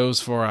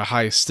goes for a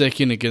high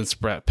sticking against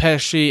Brett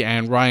Pesce,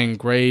 and Ryan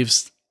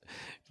Graves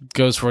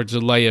goes for a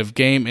delay of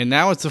game. And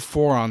now it's a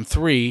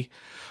 4-on-3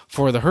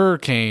 for the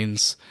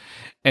Hurricanes.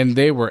 And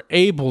they were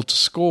able to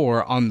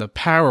score on the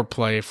power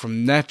play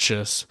from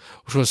Necas,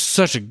 which was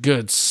such a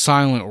good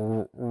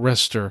silent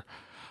wrister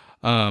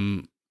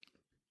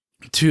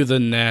to the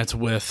net,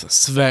 with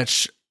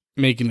Svetch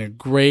making a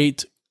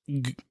great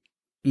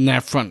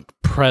net front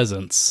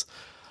presence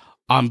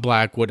on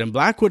Blackwood. And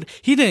Blackwood,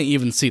 he didn't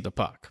even see the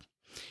puck.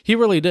 He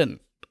really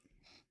didn't.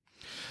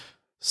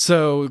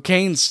 So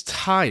Canes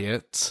tie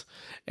it,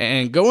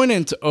 and going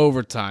into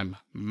overtime,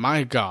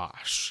 my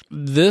gosh,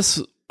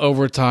 this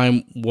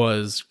overtime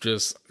was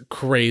just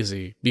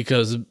crazy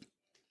because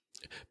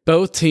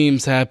both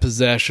teams had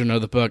possession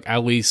of the puck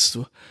at least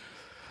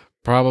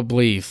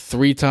probably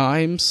 3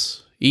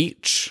 times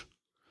each,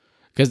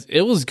 because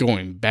it was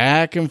going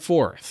back and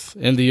forth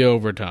in the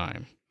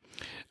overtime.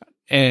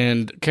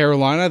 And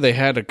Carolina, they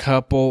had a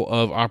couple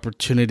of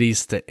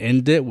opportunities to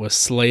end it with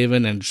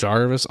Slavin and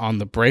Jarvis on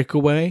the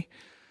breakaway.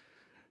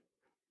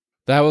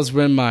 That was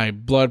when my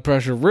blood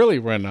pressure really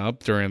went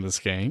up during this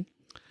game,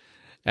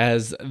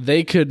 as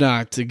they could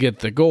not get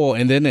the goal.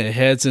 And then it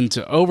heads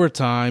into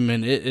overtime,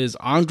 and it is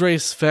Andrei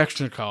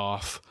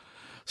Svechnikov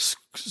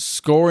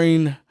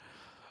scoring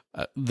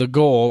the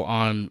goal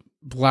on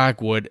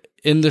Blackwood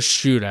in the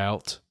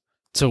shootout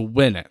to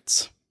win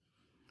it.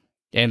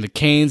 And the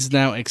Canes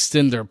now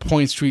extend their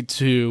point streak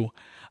to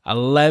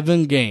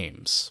 11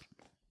 games.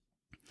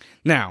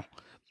 Now,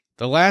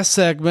 the last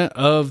segment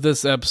of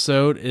this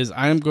episode is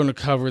I'm going to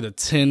cover the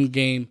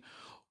 10-game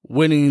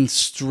winning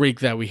streak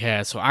that we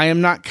had. So I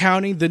am not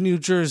counting the New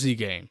Jersey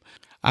game.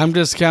 I'm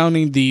just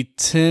counting the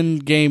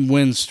 10-game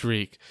win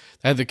streak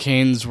that the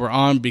Canes were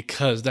on,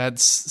 because that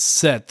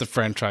set the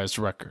franchise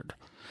record.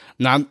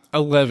 Not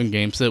 11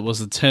 games, it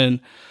was a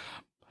 10-game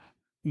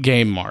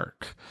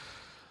mark.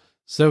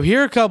 So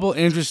here are a couple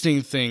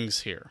interesting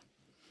things here.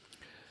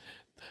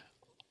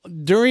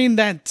 During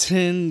that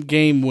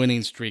 10-game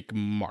winning streak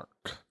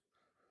mark,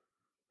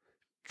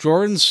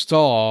 Jordan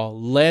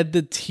Staal led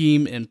the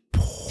team in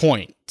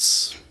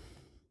points.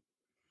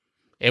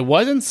 It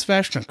wasn't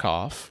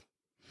Svechnikov.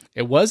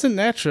 It wasn't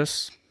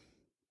Necas.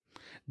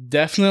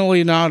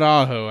 Definitely not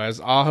Aho, as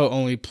Aho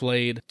only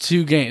played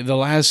the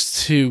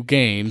last 2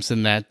 games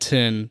in that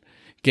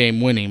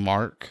 10-game winning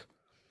mark.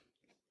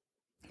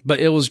 But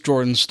it was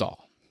Jordan Staal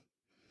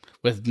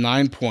with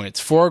 9 points,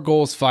 4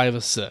 goals, 5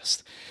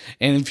 assists.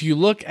 And if you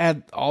look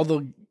at all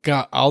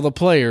the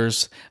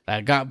players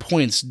that got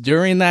points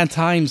during that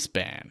time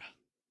span,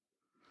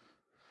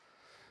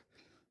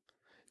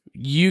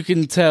 you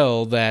can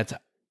tell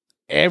that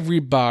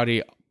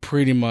everybody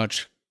pretty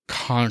much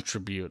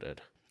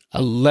contributed.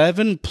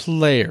 11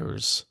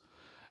 players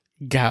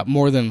got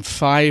more than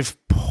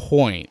 5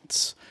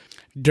 points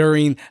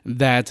during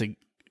that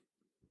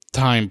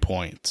time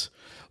point.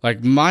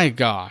 Like, my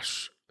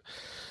gosh.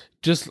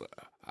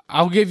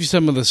 I'll give you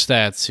some of the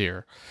stats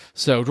here.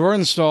 So,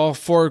 Jordan Staal,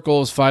 4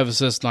 goals, 5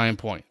 assists, 9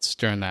 points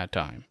during that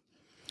time.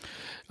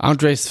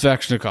 Andrei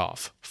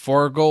Svechnikov,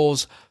 4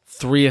 goals,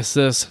 3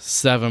 assists,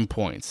 7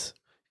 points.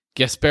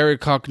 Jesperi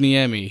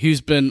Kotkaniemi, who's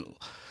been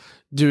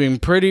doing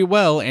pretty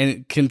well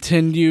and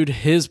continued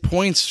his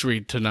point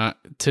streak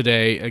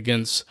today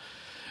against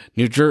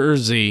New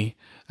Jersey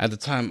at the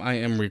time I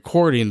am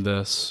recording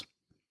this.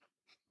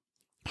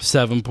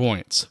 7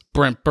 points.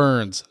 Brent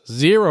Burns,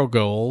 0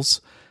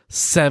 goals,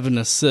 7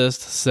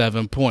 assists,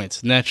 7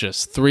 points.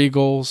 Necas, 3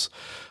 goals,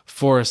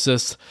 4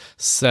 assists,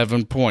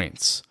 7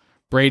 points.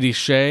 Brady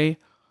Shea,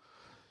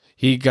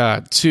 he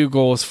got 2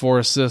 goals, 4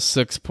 assists,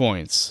 6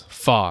 points.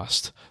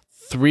 Fost,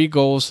 3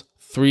 goals,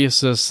 3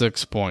 assists,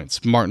 6 points.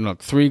 Martinook,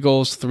 3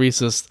 goals, 3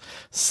 assists,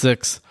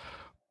 6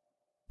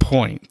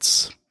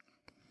 points.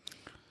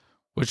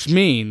 Which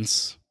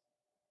means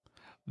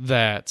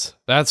that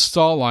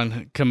stall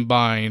line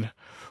combined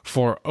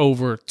for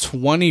over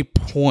 20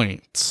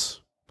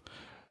 points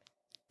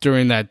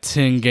during that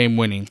 10-game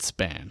winning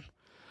span.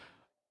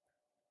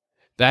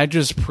 That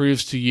just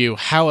proves to you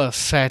how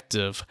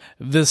effective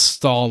this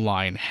stall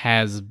line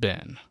has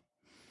been.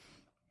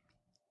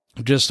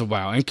 Just a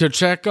wow. And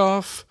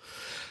Kochetkov,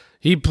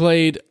 he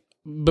played,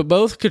 but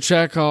both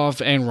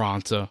Kochetkov and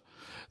Raanta,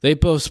 they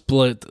both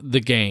split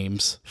the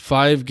games,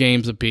 5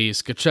 games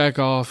apiece.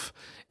 Kochetkov,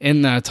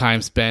 in that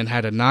time span,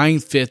 had a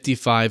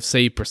 .955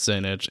 save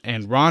percentage,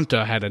 and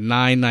Raanta had a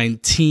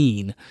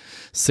 .919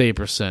 save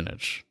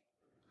percentage.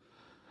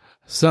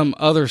 Some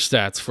other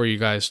stats for you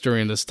guys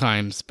during this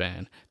time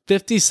span.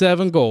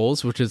 57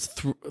 goals, which is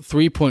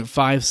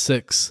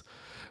 3.56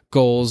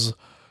 goals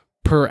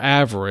per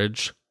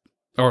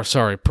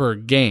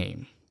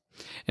game.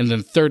 And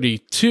then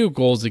 32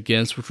 goals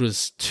against, which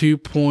was just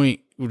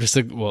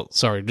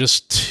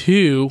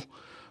 2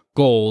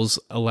 goals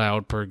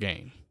allowed per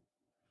game.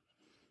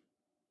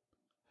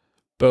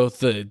 Both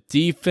the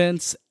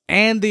defense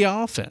and the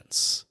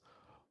offense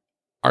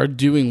are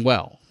doing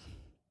well.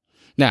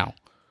 Now,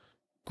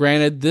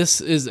 granted,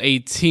 this is a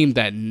team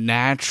that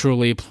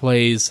naturally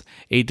plays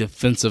a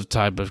defensive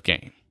type of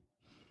game,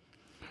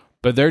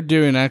 but they're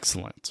doing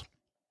excellent.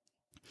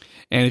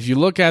 And if you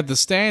look at the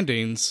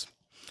standings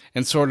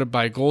and sorted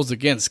by goals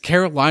against,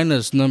 Carolina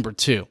is number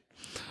 2.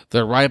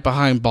 They're right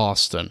behind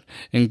Boston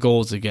in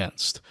goals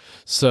against.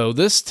 So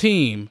this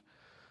team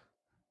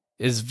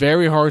is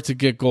very hard to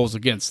get goals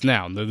against.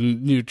 Now, the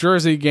New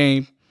Jersey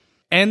game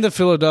and the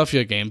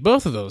Philadelphia game,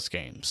 both of those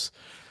games,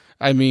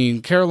 I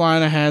mean,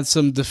 Carolina had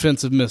some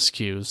defensive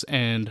miscues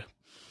and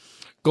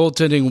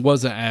goaltending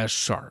wasn't as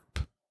sharp.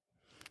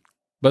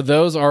 But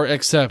those are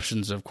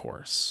exceptions, of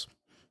course,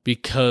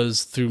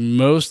 because through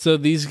most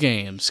of these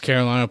games,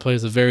 Carolina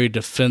plays a very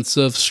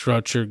defensive,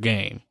 structured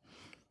game.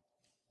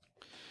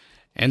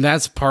 And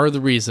that's part of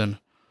the reason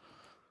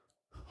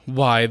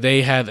why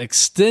they have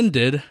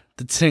extended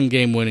the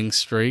 10-game winning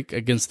streak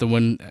against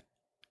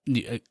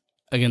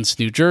against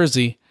New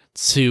Jersey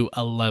to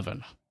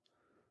 11.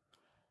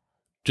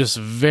 Just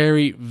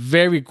very,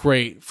 very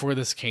great for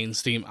this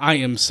Canes team. I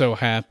am so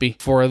happy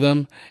for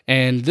them.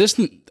 And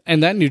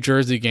that New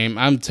Jersey game,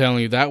 I'm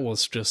telling you, that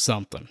was just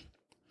something.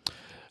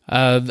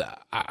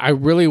 I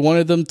really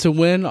wanted them to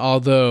win,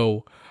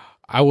 although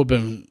I would have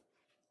been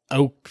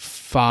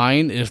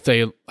fine if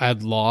they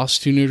had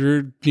lost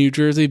to New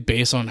Jersey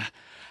based on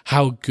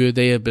how good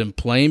they have been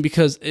playing,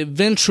 because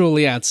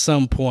eventually at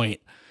some point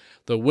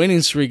the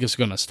winning streak is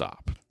going to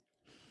stop.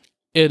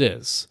 It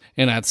is.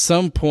 And at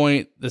some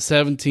point the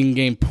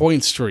 17-game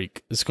point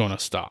streak is going to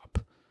stop.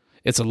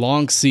 It's a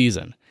long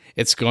season.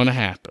 It's going to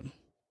happen.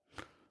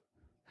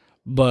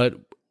 But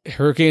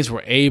Hurricanes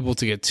were able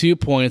to get 2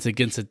 points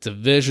against a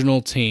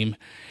divisional team,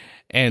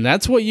 and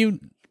that's what you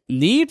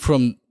need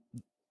from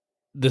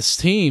this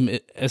team,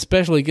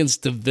 especially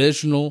against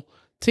divisional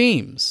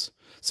teams.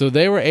 So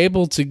they were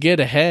able to get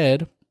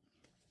ahead.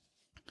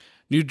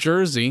 New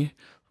Jersey,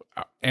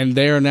 and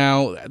they are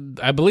now,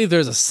 I believe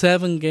there's a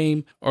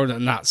 7-game, or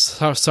not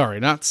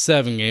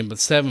 7-game, but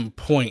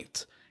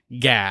 7-point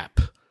gap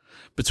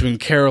between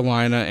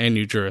Carolina and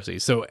New Jersey.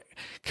 So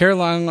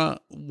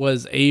Carolina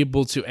was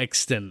able to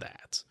extend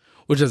that,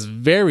 which is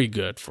very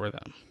good for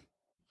them.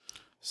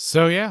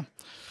 So yeah,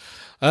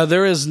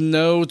 there is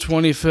no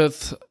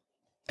 25th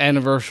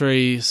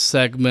anniversary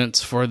segment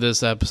for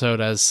this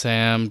episode, as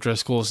Sam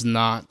Driscoll is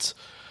not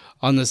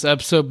on this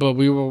episode, but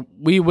we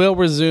will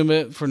resume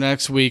it for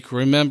next week.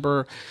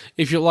 Remember,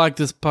 if you like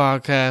this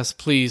podcast,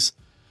 please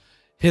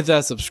hit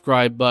that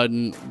subscribe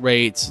button,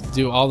 rate,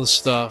 do all the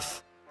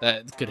stuff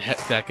that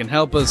can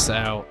help us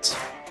out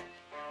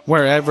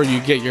wherever you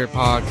get your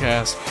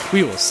podcast.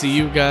 We will see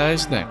you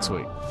guys next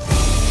week.